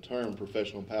is, or the term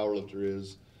professional powerlifter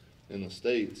is in the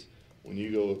States, when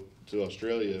you go to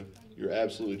Australia, you're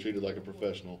absolutely treated like a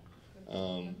professional.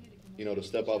 To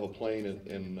step off a plane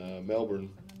in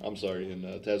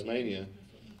Tasmania,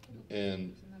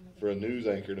 and for a news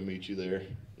anchor to meet you there,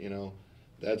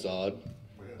 that's odd.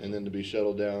 And then to be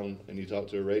shuttled down and you talk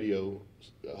to a radio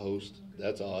host,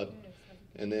 that's odd.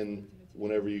 And then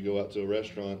whenever you go out to a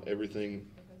restaurant, everything,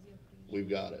 we've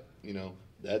got it,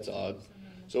 that's odd.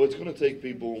 So it's going to take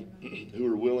people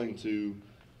who are willing to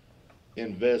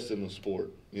invest in the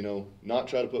sport, not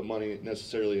try to put money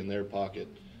necessarily in their pocket.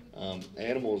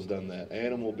 Animal has done that.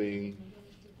 Animal being,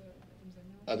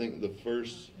 I think, the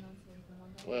first,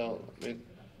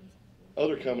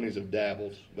 other companies have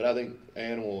dabbled, but I think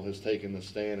Animal has taken the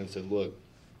stand and said, look,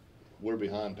 we're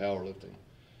behind powerlifting.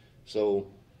 So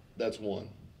that's one.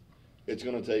 It's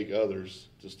going to take others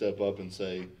to step up and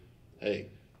say, hey,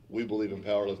 we believe in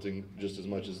powerlifting just as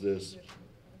much as this.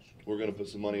 We're going to put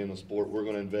some money in the sport. We're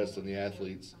going to invest in the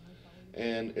athletes.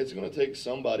 And it's going to take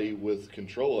somebody with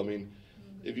control. I mean,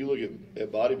 if you look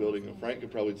at bodybuilding, and Frank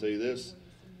could probably tell you this,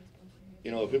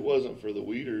 if it wasn't for the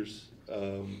Weeders,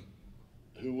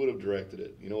 who would have directed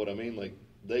it? You know what I mean? Like,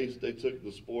 they took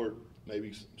the sport,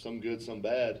 maybe some good, some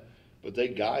bad, but they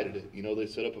guided it. They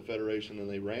set up a federation and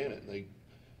they ran it, and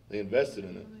they invested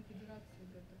in it.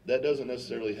 That doesn't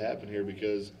necessarily happen here,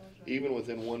 because even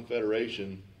within one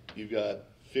federation, you've got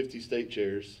 50 state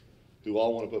chairs who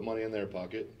all want to put money in their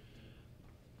pocket.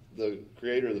 The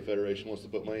creator of the federation wants to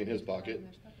put money in his pocket.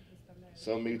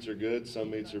 Some meets are good, some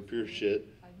meets are pure shit.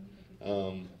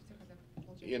 And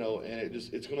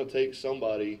it's going to take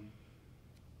somebody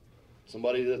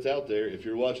that's out there. If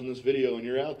you're watching this video and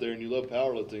you're out there and you love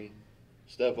powerlifting,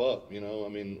 step up.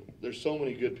 There's so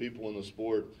many good people in the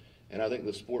sport, and I think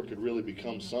the sport could really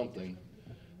become something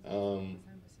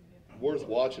worth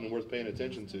watching and worth paying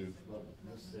attention to. Well,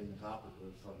 this same topic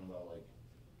was talking about, like,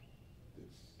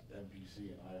 it's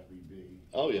NPC and IFBB.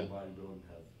 Oh, yeah. Bodybuilding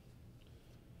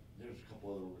there's a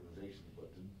couple other organizations, but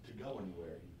to go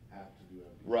anywhere, you have to do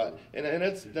NPC. Right, and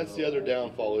that's the other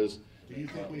downfall is. Do you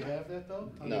think we have that, though?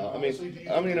 No, I'm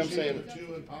saying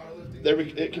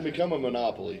it can become a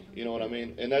monopoly. You know what I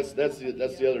mean? And that's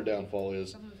the other downfall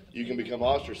is you can become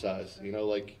ostracized.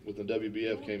 Like with the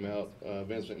WBF came out,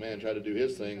 Vince McMahon tried to do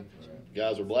his thing,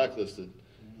 guys were blacklisted.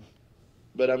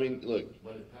 But I mean, look.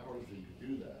 But if powerlifting could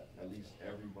do that, at least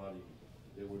everybody,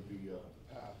 there would be a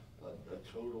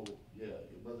total,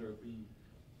 whether it be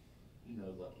you know,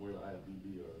 where the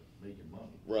IFBB are making money.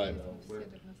 Right. You know,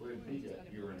 where in Pika,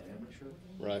 you're an amateur.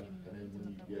 Right. And then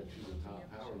when you get to the top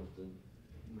powerlifting,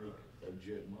 you make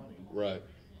legit money. Right.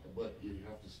 But you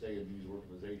have to stay in these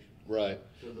organizations. Right.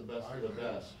 So the best of the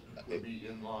best would be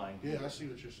in line. Yeah, I see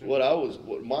what you're saying.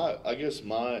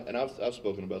 And I've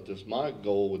spoken about this, my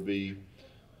goal would be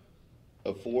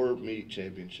a 4-meet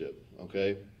championship,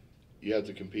 okay? You have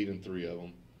to compete in 3 of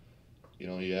them. You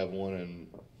know, you have one in,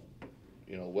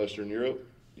 you know, Western Europe,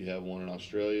 you have one in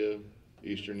Australia,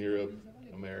 Eastern Europe,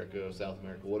 America, South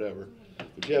America, whatever.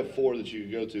 But you have 4 that you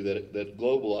can go to that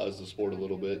globalize the sport a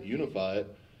little bit, unify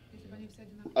it.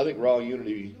 I think Raw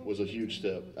Unity was a huge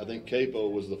step. I think Capo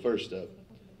was the first step.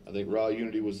 I think Raw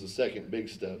Unity was the second big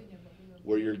step,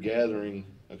 where you're gathering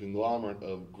a conglomerate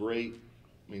of great,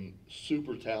 I mean,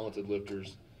 super talented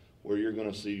lifters, where you're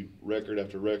going to see record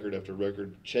after record after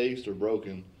record chased or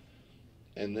broken,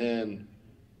 and then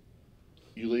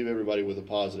you leave everybody with a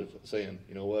positive, saying,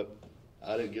 you know what,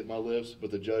 I didn't get my lifts,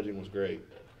 but the judging was great.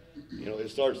 You know, it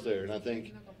starts there, and I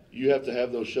think you have to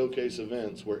have those showcase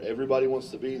events where everybody wants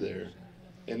to be there,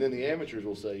 and then the amateurs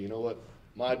will say, you know what,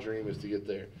 my dream is to get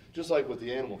there. Just like with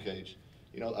the animal cage.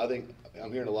 You know, I think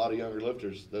I'm hearing a lot of younger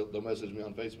lifters, they'll message me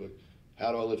on Facebook,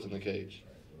 how do I lift in the cage?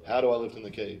 How do I lift in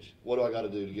the cage? What do I got to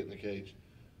do to get in the cage?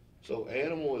 So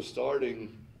animal is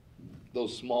starting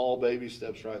those small baby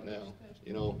steps right now,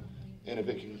 you know, and if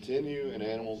it can continue and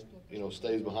animal, you know,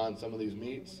 stays behind some of these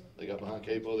meets, they got behind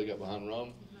Capo, they got behind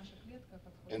Rum,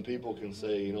 and people can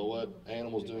say, you know what,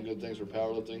 animal's doing good things for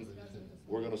powerlifting,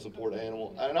 we're going to support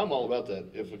animal, and I'm all about that.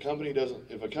 If a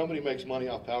company makes money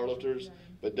off powerlifters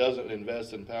but doesn't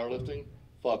invest in powerlifting,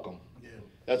 fuck them. Yeah.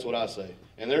 That's what I say.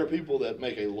 And there are people that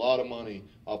make a lot of money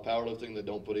off powerlifting that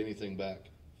don't put anything back.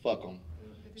 Fuck them.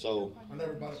 So I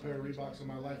never bought a pair of Reeboks in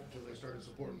my life until they started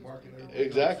supporting marketing.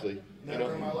 Exactly.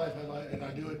 Never in my life, and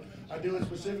I do it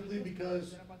specifically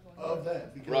because of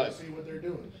that, because Right. I see what they're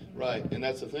doing. Right, and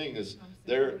that's the thing is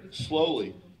they're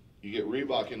slowly, you get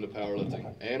Reebok into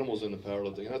powerlifting, animals into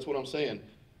powerlifting, and that's what I'm saying.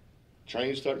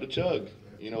 Trains start to chug.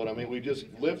 You know what I mean?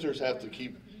 Lifters have to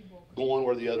keep going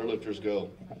where the other lifters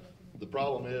go. The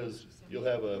problem is you'll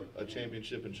have a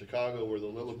championship in Chicago where the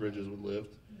Little Bridges would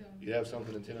lift. You have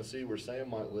something in Tennessee where Sam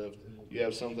might lift. You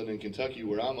have something in Kentucky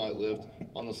where I might lift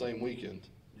on the same weekend.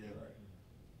 Yeah.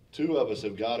 2 of us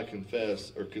have got to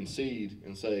confess or concede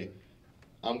and say,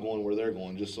 I'm going where they're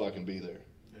going just so I can be there.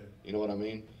 Yeah. You know what I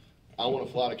mean? I want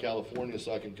to fly to California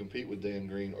so I can compete with Dan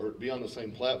Green or be on the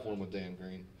same platform with Dan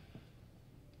Green.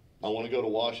 I want to go to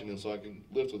Washington so I can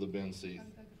lift with a Ben Seath,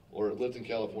 or lift in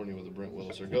California with a Brent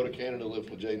Willis, or go to Canada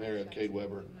lift with Jay Nara and Cade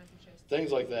Weber.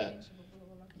 Things like that.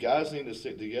 Guys need to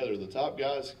stick together. The top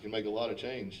guys can make a lot of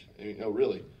change. And, you know,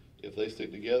 really, if they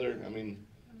stick together, I mean,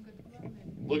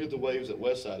 look at the waves that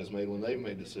Westside has made when they've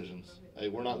made decisions. Hey,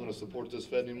 we're not going to support this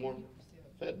Fed anymore.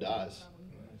 Fed dies.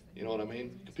 You know what I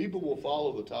mean? People will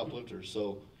follow the top lifters.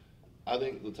 So I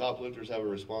think the top lifters have a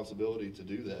responsibility to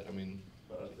do that. I mean,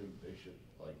 But I think they should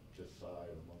like decide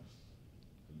amongst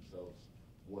themselves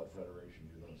what federation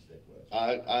you're going to stick with.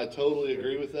 I totally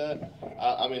agree with that.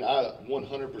 I mean, I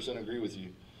 100% agree with you.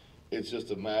 It's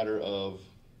just a matter of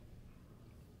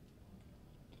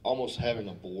almost having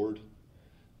a board,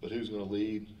 but who's going to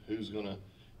lead, who's going to,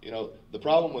 you know, the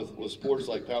problem with sports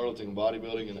like powerlifting and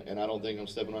bodybuilding, and I don't think I'm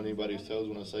stepping on anybody's toes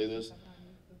when I say this,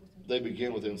 they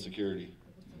begin with insecurity.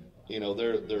 You know,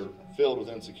 they're filled with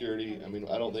insecurity. I mean,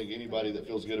 I don't think anybody that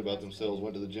feels good about themselves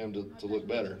went to the gym to look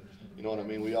better. You know what I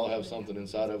mean? We all have something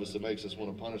inside of us that makes us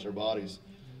want to punish our bodies.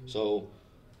 So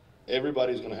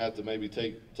everybody's going to have to maybe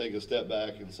take a step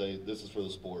back and say, this is for the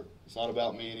sport. It's not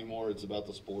about me anymore. It's about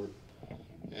the sport.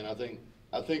 And I think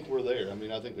we're there. I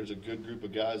mean, I think there's a good group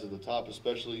of guys at the top,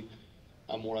 especially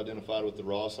I'm more identified with the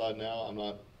raw side now. I'm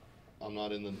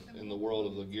not in the world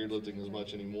of the geared lifting as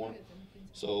much anymore.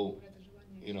 So,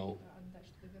 you know,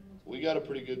 we got a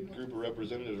pretty good group of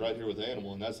representatives right here with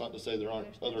Animal, and that's not to say there aren't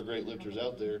other great lifters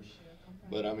out there,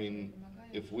 but I mean,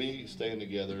 if we stand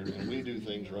together and we do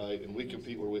things right and we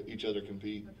compete where each other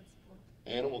compete,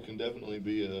 Animal can definitely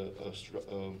be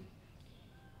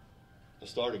a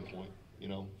starting point, you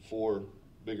know, for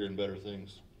bigger and better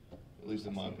things, at least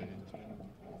in my opinion.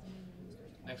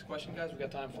 Next question, guys. We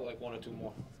got time for like 1 or 2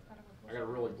 more. I got a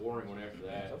really boring one after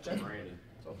that. Okay. Brandon.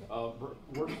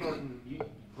 We're starting.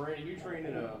 Brandon, you train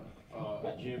in a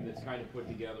gym that's kind of put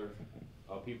together.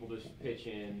 People just pitch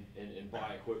in and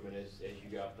buy equipment as you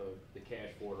got the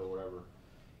cash for it or whatever.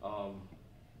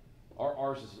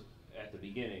 Ours is at the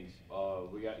beginnings.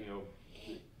 We got, you know,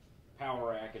 the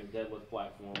power rack and a deadlift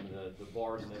platform, and the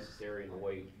bars necessary and the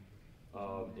weight.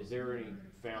 Is there any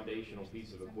foundational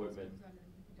piece of equipment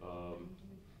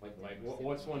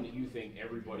What's one that you think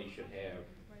everybody should have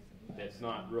that's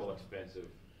not real expensive?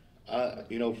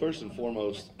 You know, first and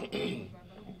foremost,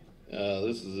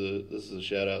 this is a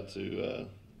shout out to a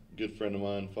good friend of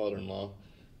mine, father-in-law.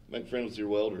 Make friends with your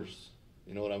welders.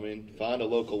 You know what I mean? Find a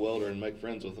local welder and make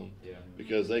friends with them,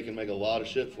 because they can make a lot of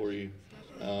shit for you.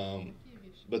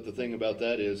 But the thing about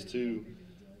that is too,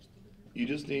 you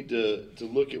just need to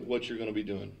look at what you're going to be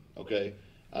doing. Okay,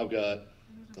 I've got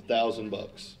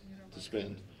 $1,000 to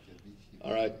spend.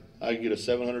 All right, I can get a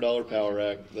 $700 power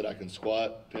rack that I can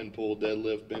squat, pin pull,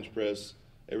 deadlift, bench press,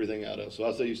 everything out of. So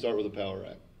I say you start with a power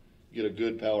rack, get a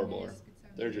good power bar.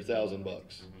 There's your $1,000.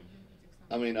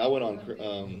 I mean, I went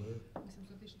on,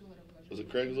 was it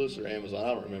Craigslist or Amazon?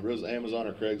 I don't remember. It was Amazon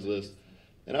or Craigslist.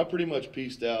 And I pretty much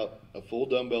pieced out a full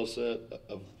dumbbell set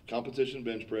of competition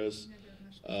bench press,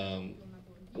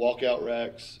 walkout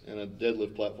racks, and a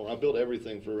deadlift platform. I built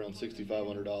everything for around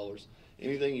 $6,500.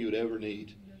 Anything you would ever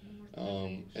need.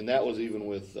 And that was even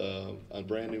with a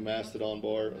brand new Mastodon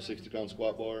bar, a 60-pound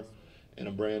squat bar, and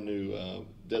a brand new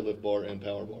deadlift bar and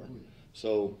power bar.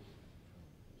 So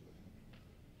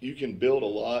you can build a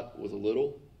lot with a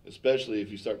little, especially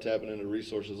if you start tapping into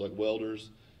resources like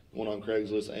welders, one on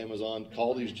Craigslist, Amazon.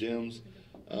 Call these gyms.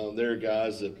 There are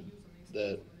guys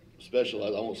that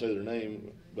specialize. I won't say their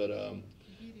name, but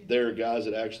there are guys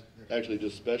that actually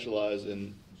just specialize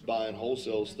in buying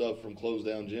wholesale stuff from closed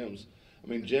down gyms. I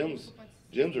mean, gyms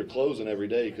are closing every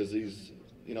day because these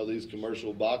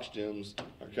commercial box gyms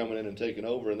are coming in and taking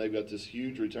over, and they've got this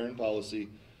huge return policy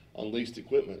on leased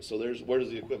equipment. So where does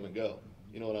the equipment go?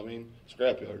 You know what I mean?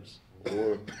 Scrap yards,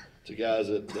 or to guys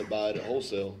that buy it at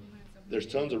wholesale. There's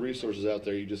tons of resources out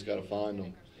there. You just got to find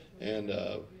them. And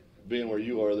being where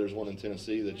you are, there's one in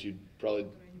Tennessee that you'd probably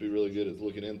be really good at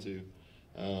looking into.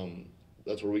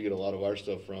 That's where we get a lot of our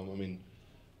stuff from. I mean,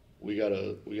 we got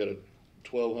a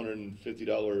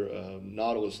 $1,250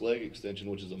 Nautilus leg extension,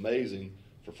 which is amazing,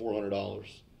 for $400.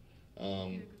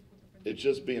 It's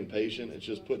just being patient. It's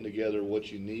just putting together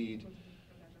what you need,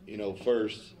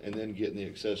 first, and then getting the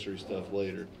accessory stuff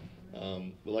later.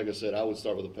 But like I said, I would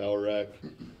start with a power rack.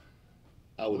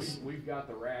 We've got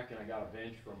the rack, and I got a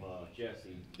bench from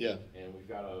Jesse. Yeah. And we've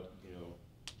got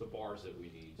the bars that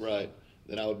we need. Right.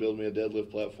 Then I would build me a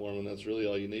deadlift platform, and that's really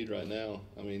all you need right now.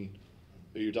 I mean,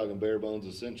 you're talking bare bones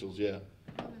essentials, yeah.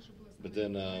 But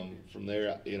then from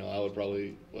there, I would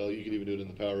probably, you could even do it in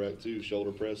the power rack too,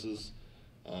 shoulder presses.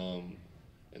 And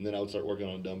then I would start working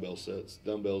on dumbbell sets.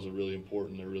 Dumbbells are really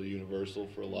important. They're really universal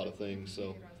for a lot of things.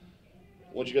 So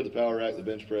once you got the power rack, the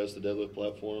bench press, the deadlift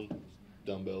platform,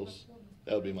 dumbbells,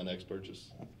 that would be my next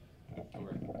purchase.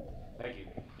 Okay. Thank you.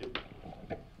 Yep.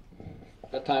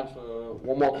 Got time for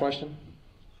one more question?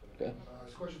 Okay.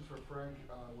 This question's for Frank.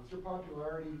 With your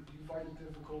popularity, do you find it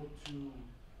difficult to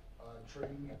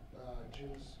train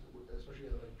gyms, especially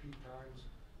at like peak times,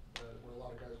 where a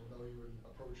lot of guys will know you and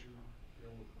approach you,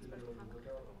 in the middle of your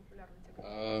workout?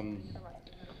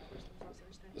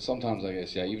 Sometimes, I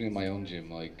guess, yeah. Even in my own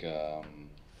gym, like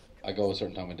I go a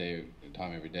certain time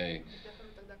every day,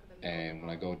 and when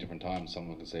I go at different times,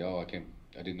 someone can say, "Oh, I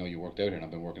didn't know you worked out here, and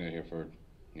I've been working out here for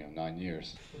 9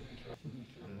 years."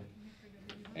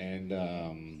 And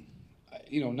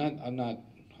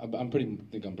I'm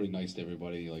pretty nice to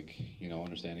everybody, like,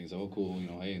 understanding. So, oh, cool,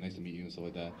 hey, nice to meet you and stuff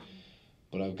like that.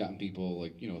 But I've gotten people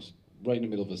like, right in the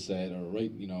middle of a set, or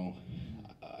right, even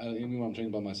when I'm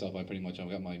training by myself, I've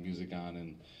got my music on,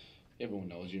 and everyone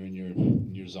knows you're in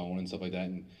your zone and stuff like that.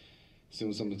 And as soon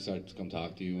as someone starts to come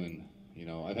talk to you, and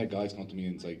I've had guys come to me,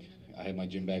 and it's like I had my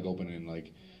gym bag open, and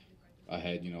like I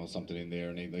had something in there,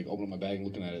 and they like open up my bag, and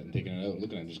looking at it, and taking it out, and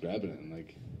looking at it, and just grabbing it, and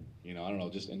like I don't know,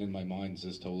 and then my mind's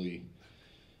just totally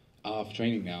off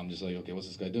training now. I'm just like, okay, what's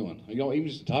this guy doing? Even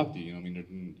just to talk to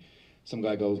you, some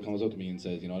guy comes up to me and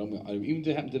says, even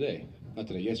it happened today, not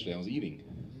today, yesterday, I was eating.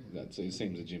 That's the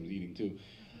same as the gym is eating too.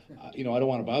 I don't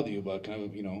want to bother you, but kind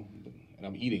of, and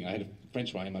I'm eating. I had a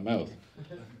French fry in my mouth.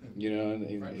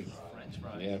 French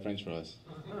fries. Yeah, French fries.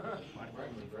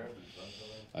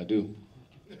 I do.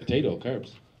 Potato,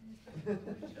 carbs.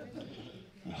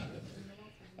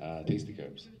 Tasty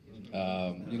carbs.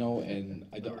 And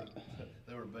I don't.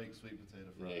 They were baked sweet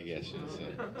potato fries. Yeah, I guess.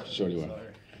 Sure you were.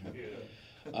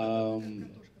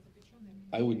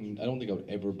 I don't think I would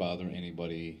ever bother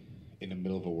anybody in the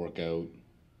middle of a workout.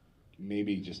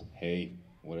 Maybe just, hey,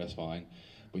 well, that's fine.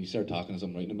 But you start talking to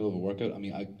someone right in the middle of a workout,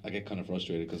 I get kind of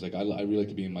frustrated, because like I really like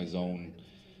to be in my zone.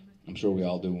 I'm sure we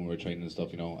all do when we're training and stuff,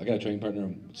 I got a training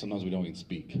partner, sometimes we don't even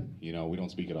speak, we don't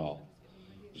speak at all.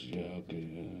 Yeah,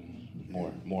 okay,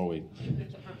 more weight.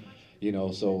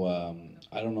 So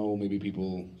I don't know, maybe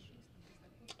people,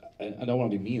 I don't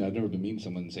want to be mean. I've never been mean to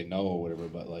someone and say no or whatever,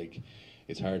 but like,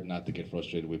 it's hard not to get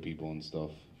frustrated with people and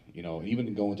stuff. You know,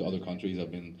 even going to other countries,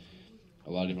 I've been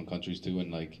a lot of different countries too,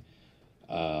 and like,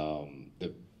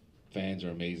 the fans are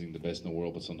amazing, the best in the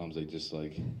world, but sometimes they just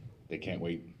like, they can't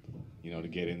wait, you know, to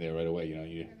get in there right away. You know,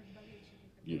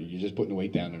 you're just putting the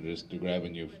weight down and they're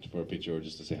grabbing you for a picture or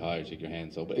just to say hi or shake your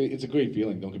hand. So, but it's a great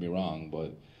feeling. Don't get me wrong,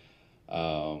 but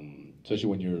especially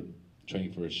when you're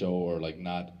training for a show or like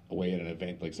not away at an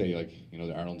event, like say like, you know,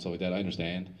 the Arnold and stuff like that. I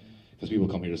understand because people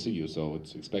come here to see you, so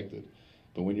it's expected.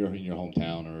 But when you're in your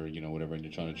hometown or, you know, whatever, and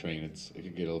you're trying to train, it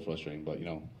can get a little frustrating. But, you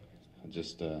know,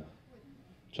 just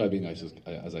try to be nice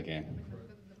as I can.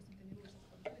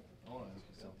 I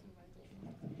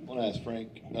want to ask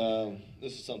Frank,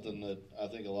 this is something that I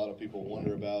think a lot of people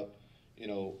wonder about. You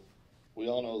know, we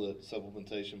all know that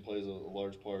supplementation plays a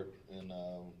large part in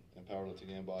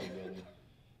powerlifting and bodybuilding,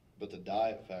 but the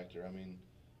diet factor, I mean,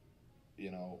 you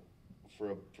know,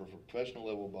 for a professional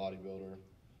level bodybuilder,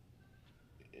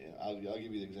 I'll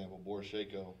give you the example. Boris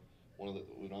Shako,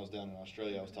 when I was down in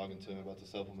Australia, I was talking to him about the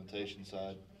supplementation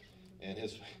side, and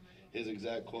his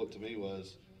exact quote to me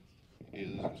was,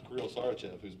 Kirill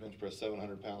Sarachev, who's bench pressed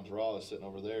 700 pounds raw, is sitting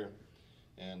over there,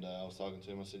 and I was talking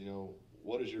to him. I said, you know,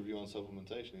 what is your view on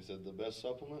supplementation? He said, the best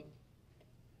supplement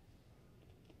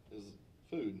is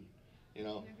food. You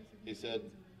know, he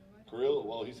said, Kirill,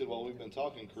 while we've been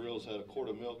talking, Kirill's had a quart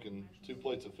of milk and 2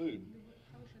 plates of food.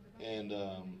 And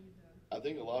I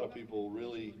think a lot of people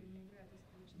really,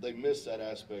 they miss that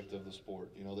aspect of the sport.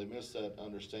 You know, they miss that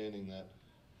understanding that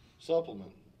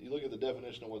supplement, you look at the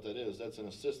definition of what that is, that's an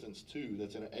assistance to,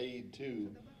 that's an aid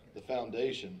to the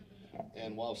foundation.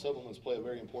 And while supplements play a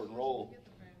very important role,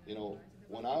 you know,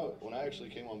 when I actually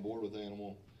came on board with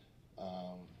Animal,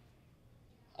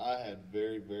 I had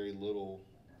very, very little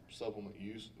supplement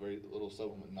use, very little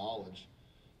supplement knowledge,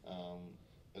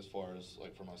 as far as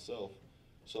like for myself.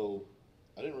 So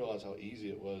I didn't realize how easy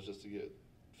it was just to get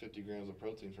 50 grams of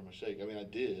protein from a shake. I mean, I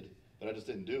did, but I just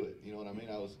didn't do it. You know what I mean?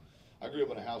 I grew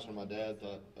up in a house where my dad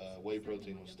thought whey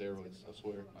protein was steroids. I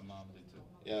swear. My mom did too.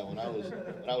 Yeah, when I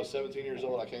was 17 years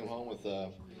old, I came home with I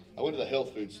went to the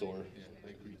health food store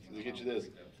to get you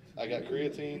this. I got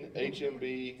creatine,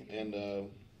 HMB, and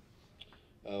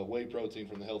whey protein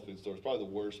from the health food store. It's probably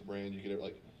the worst brand you could ever,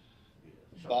 like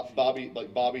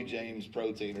Bobby James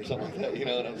protein or something like that. You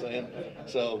know what I'm saying?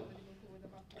 So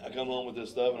I come home with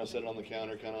this stuff and I set it on the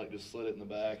counter, kind of like just slid it in the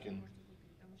back, and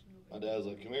my dad's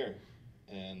like, "Come here."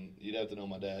 And you'd have to know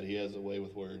my dad. He has a way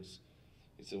with words.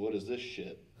 He said, "What is this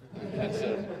shit?" And I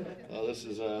said, "Oh, this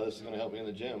is going to help me in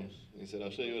the gym." He said, "I'll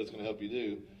show you what it's going to help you do."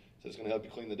 He said, "It's going to help you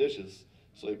clean the dishes."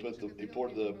 So he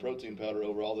poured the protein powder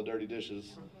over all the dirty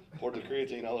dishes, poured the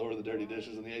creatine all over the dirty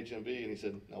dishes and the HMB, and he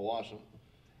said, "Now wash them."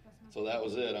 So that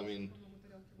was it. I mean,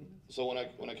 so when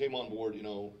I came on board, you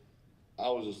know, I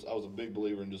was a big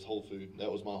believer in just whole food. That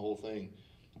was my whole thing,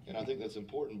 and I think that's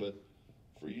important. But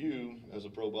for you as a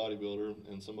pro bodybuilder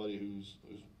and somebody who's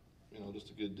you know,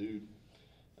 just a good dude,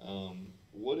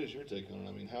 what is your take on it?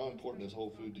 I mean, how important is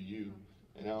whole food to you,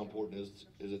 and how important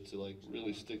is it to like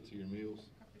really stick to your meals?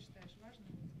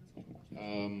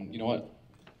 You know what?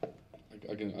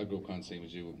 I grew up kind of the same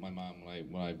as you. My mom,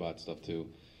 when I bought stuff too,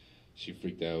 she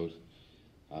freaked out.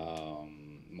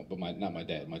 But not my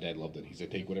dad. My dad loved it. He said,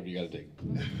 "Take whatever you got to take."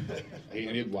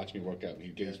 He'd watch me work out.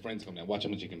 He'd get his friends come down, watch how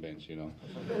much he can bench. You know.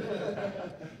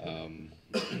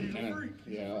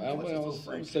 I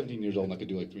was 17 years old and I could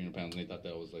do like 300 pounds, and they thought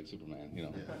that was like Superman. You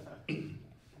know.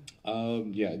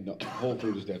 No, whole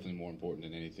food is definitely more important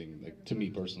than anything. Like to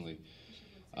me personally.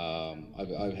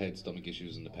 I've had stomach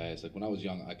issues in the past. Like when I was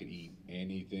young, I could eat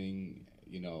anything.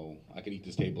 You know, I could eat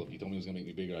this table. If you told me it was gonna make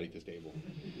me bigger, I'd eat this table.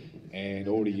 And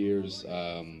over the years,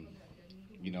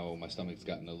 you know, my stomach's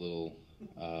gotten a little.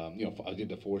 You know, I did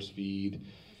the force feed.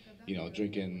 You know,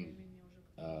 drinking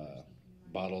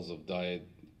bottles of Diet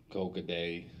Coke a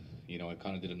day. You know, it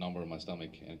kind of did a number on my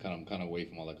stomach, and I'm kind of away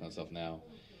from all that kind of stuff now.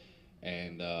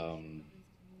 And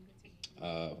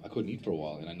I couldn't eat for a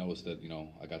while, and I noticed that, you know,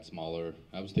 I got smaller.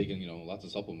 I was taking, you know, lots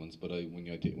of supplements, but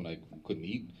when I couldn't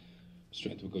eat,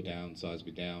 strength would go down, size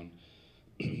would go down.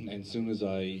 And as soon as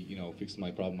I, you know, fixed my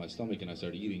problem with my stomach and I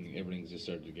started eating, everything just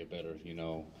started to get better, you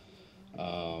know.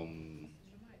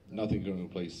 Nothing can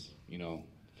replace, you know,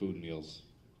 food meals,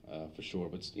 for sure.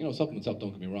 But, you know, supplements help,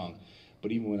 don't get me wrong.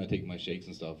 But even when I take my shakes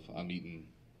and stuff, I'm eating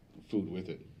food with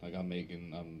it. Like I'm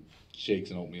making shakes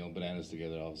and oatmeal and bananas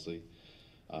together, obviously.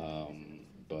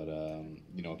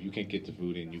 You know, if you can't get the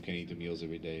food in, you can't eat the meals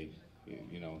every day.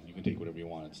 You know, you can take whatever you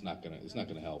want. It's not gonna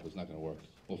help. It's not gonna work.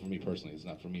 Well, for me personally, it's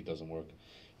not. For me, it doesn't work.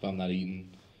 If I'm not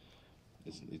eating,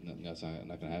 it's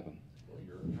not gonna happen. Well,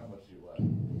 how much do you weigh?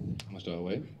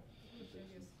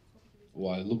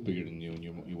 Well, I look bigger than you, and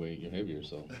you're heavier,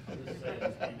 so.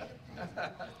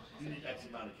 You need X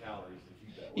amount of calories to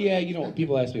keep that weight. Yeah, you know,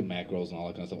 people ask me macros and all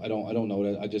that kind of stuff. I don't know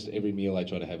that. I just, every meal I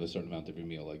try to have a certain amount every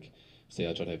meal. Like, say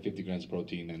I try to have 50 grams of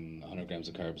protein and 100 grams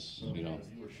of carbs, you know. If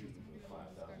you were shooting for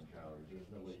 5,000 calories, there's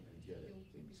no way you could get it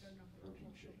in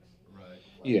protein shakes. Right.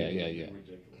 Yeah.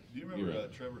 Ridiculous. Do you remember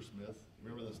Trevor Smith?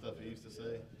 Remember the stuff he used to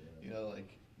say? You know,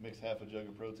 like mix half a jug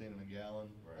of protein in a gallon.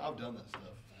 Right. I've done that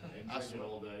stuff. And I drink it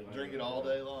all day. Drink it all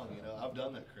day long. You know, I've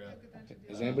done that crap.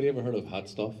 Has anybody ever heard of hot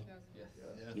stuff? Yes.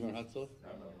 You remember hot stuff?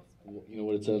 You know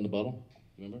what it said on the bottle?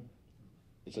 Remember?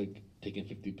 It's like taking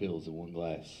 50 pills in one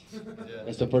glass. Yeah.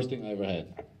 That's the first thing I ever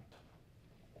had.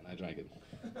 And I drank it.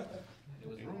 There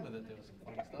was rumor that there was some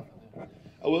funny stuff in there.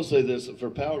 I will say this, for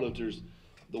powerlifters,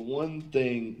 the one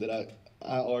thing that I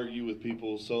argue with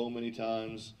people so many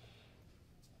times,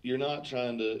 you're not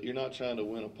trying to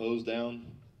win a pose down.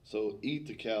 So eat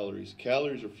the calories.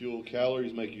 Calories are fuel.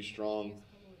 Calories make you strong.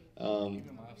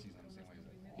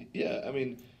 Yeah, I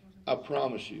mean, I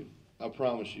promise you,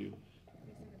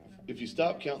 if you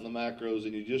stop counting the macros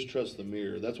and you just trust the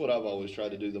mirror, that's what I've always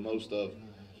tried to do the most of.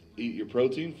 Eat your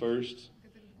protein first,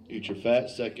 eat your fat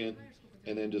second,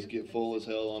 and then just get full as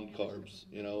hell on carbs,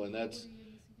 you know, and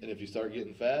if you start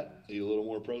getting fat, eat a little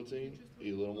more protein,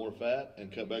 eat a little more fat,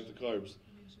 and cut back the carbs,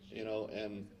 you know,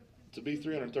 and to be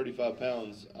 335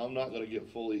 pounds, I'm not going to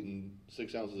get full eating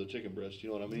 6 ounces of chicken breast, you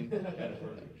know what I mean?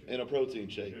 In a protein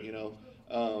shake, you know.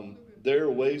 There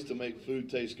are ways to make food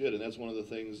taste good, and that's one of the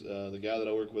things the guy that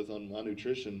I work with on my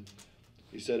nutrition,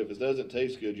 he said if it doesn't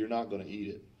taste good, you're not going to eat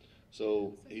it.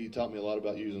 So he taught me a lot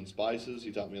about using spices.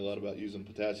 He taught me a lot about using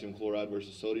potassium chloride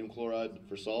versus sodium chloride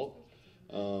for salt.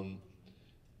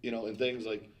 You know, and things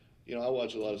like, you know, I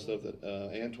watch a lot of stuff that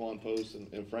Antoine posts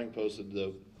and Frank posted,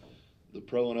 the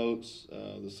Pro and Oats,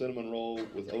 the cinnamon roll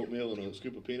with oatmeal and a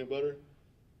scoop of peanut butter.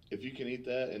 If you can eat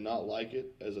that and not like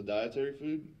it as a dietary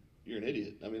food, you're an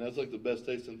idiot. I mean, that's like the best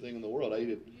tasting thing in the world. I eat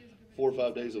it 4 or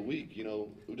 5 days a week, you know.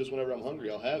 Just whenever I'm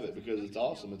hungry, I'll have it because it's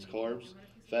awesome. It's carbs,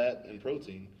 fat, and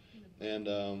protein. And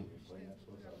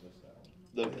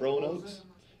the Pro and Oats,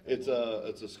 it's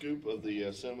a scoop of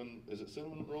the cinnamon. Is it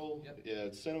cinnamon roll? Yep. Yeah,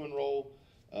 it's cinnamon roll,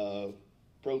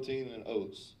 protein, and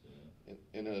oats.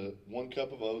 In 1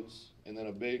 cup of oats, and then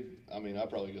a big. I mean, I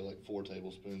probably get like 4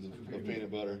 tablespoons of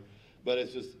peanut butter. But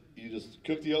it's just, you just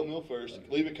cook the oatmeal first,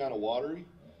 leave it kind of watery,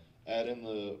 add in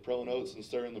the Pro and Oats and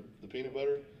stir in the peanut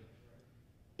butter.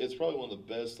 It's probably one of the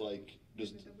best, like,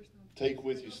 just take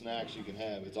with you snacks you can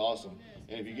have. It's awesome.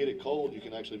 And if you get it cold, you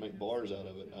can actually make bars out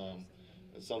of it.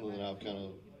 It's something that I've kind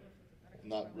of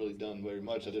not really done very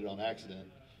much. I did it on accident,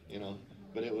 you know.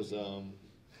 But it was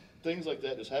things like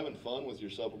that, just having fun with your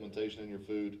supplementation and your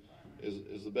food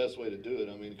is the best way to do it.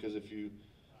 I mean, because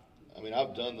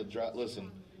I've done the dry,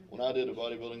 listen, when I did a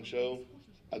bodybuilding show,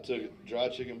 I took dry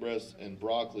chicken breasts and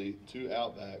broccoli to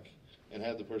Outback and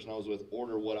had the person I was with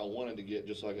order what I wanted to get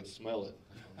just so I could smell it,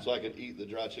 so I could eat the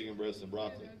dry chicken breasts and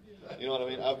broccoli. You know what I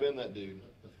mean? I've been that dude.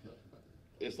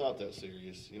 It's not that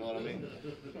serious. You know what I mean?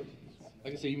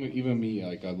 Like I say, even me,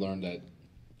 like I learned that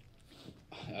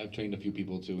I've trained a few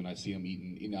people too, and I see them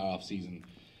eating in our off season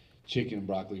chicken and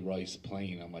broccoli rice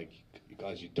plain. I'm like,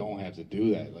 guys, you don't have to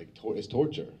do that. Like, it's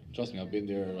torture. Trust me, I've been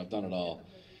there. I've done it all.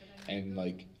 And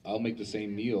like, I'll make the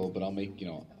same meal, but I'll make, you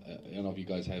know, I don't know if you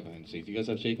guys have any. Do you guys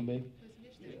have shake and bake?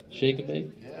 Shake and bake?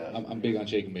 Yeah. I'm big on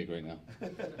shake and bake right now.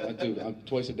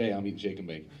 Twice a day I'm eating shake and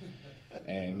bake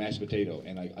and mashed potato,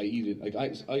 and I eat it like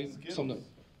I sometimes.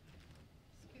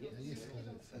 He's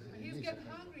getting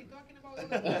hungry talking about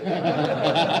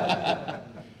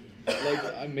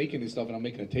Like, I'm making this stuff and I'm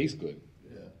making it taste good.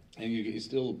 Yeah. And it's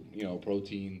still, you know,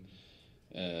 protein,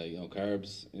 you know,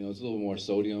 carbs, you know, it's a little more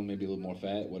sodium, maybe a little more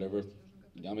fat, whatever.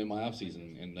 I'm in my off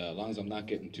season, and as long as I'm not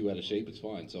getting too out of shape, it's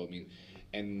fine. So I mean,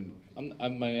 and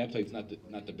my appetite's not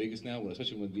the biggest now,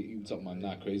 especially when eating something I'm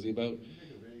not crazy about.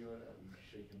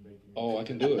 Oh, I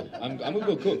can do it. I'm a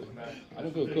good cook. I'm a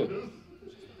good cook.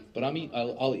 But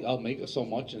I'll make so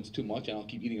much, and it's too much, and I'll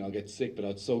keep eating. I'll get sick, but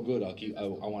it's so good. I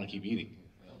want to keep eating.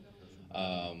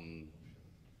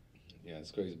 Yeah,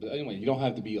 it's crazy. But anyway, you don't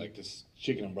have to be like this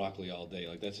chicken and broccoli all day.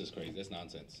 Like, that's just crazy. That's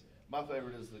nonsense. My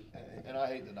favorite is and I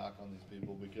hate to knock on these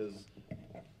people because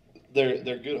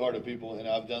they're good-hearted people, and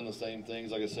I've done the same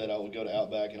things. Like I said, I would go to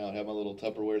Outback and I'd have my little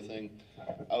Tupperware thing.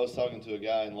 I was talking to a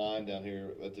guy in line down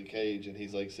here at the cage, and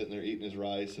he's like sitting there eating his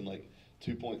rice and like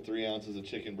 2.3 ounces of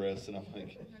chicken breast, and I'm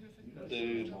like,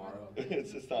 dude,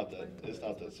 it's not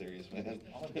that serious, man.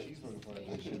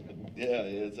 Yeah,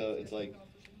 it's like,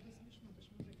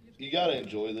 you gotta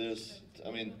enjoy this.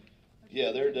 I mean,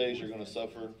 yeah, there are days you're gonna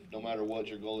suffer, no matter what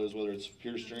your goal is, whether it's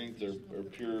pure strength or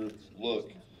pure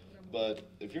look. But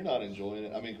if you're not enjoying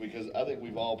it, I mean, because I think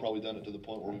we've all probably done it to the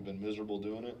point where we've been miserable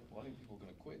doing it. Well, I think people are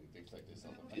going to quit if they expect this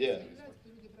something. Yeah.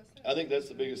 I think that's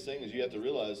the biggest thing is you have to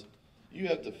realize you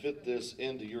have to fit this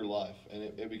into your life, and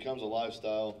it becomes a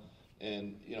lifestyle.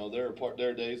 And, you know, there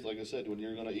are days, like I said, when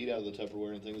you're going to eat out of the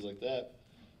Tupperware and things like that.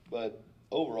 But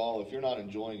overall, if you're not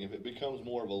enjoying it, if it becomes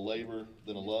more of a labor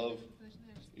than a love,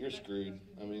 you're screwed.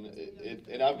 I mean,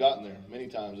 and I've gotten there many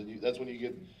times, and that's when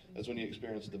you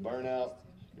experience the burnout.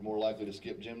 You're more likely to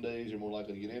skip gym days. You're more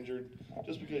likely to get injured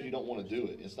just because you don't want to do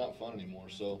it. It's not fun anymore.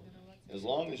 So as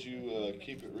long as you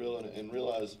keep it real and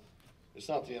realize it's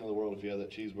not the end of the world if you have that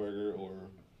cheeseburger or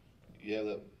you have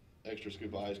that extra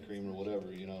scoop of ice cream or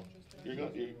whatever, you know, there's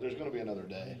going to be another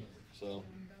day. So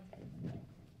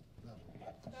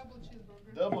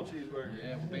Double cheeseburger,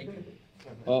 yeah, bacon.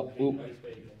 Well,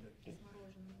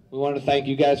 we want to thank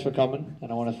you guys for coming,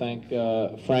 and I want to thank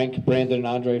Frank, Brandon, and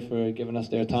Andre for giving us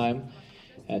their time.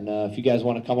 And if you guys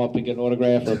want to come up and get an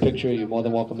autograph or a picture, you're more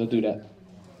than welcome to do that.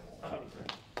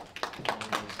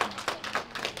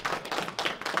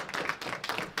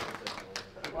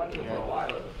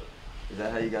 Is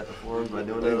that how you got the form? By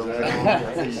doing that?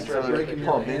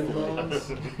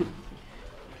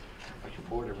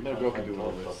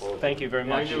 Thank you very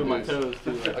much. I my toes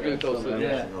too. I got toes too.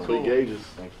 Yeah. Sweet gauges.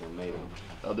 Thankfully made them.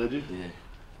 Oh, did you? Yeah.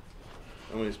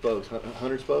 How many spokes?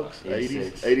 100 spokes?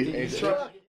 80? 86.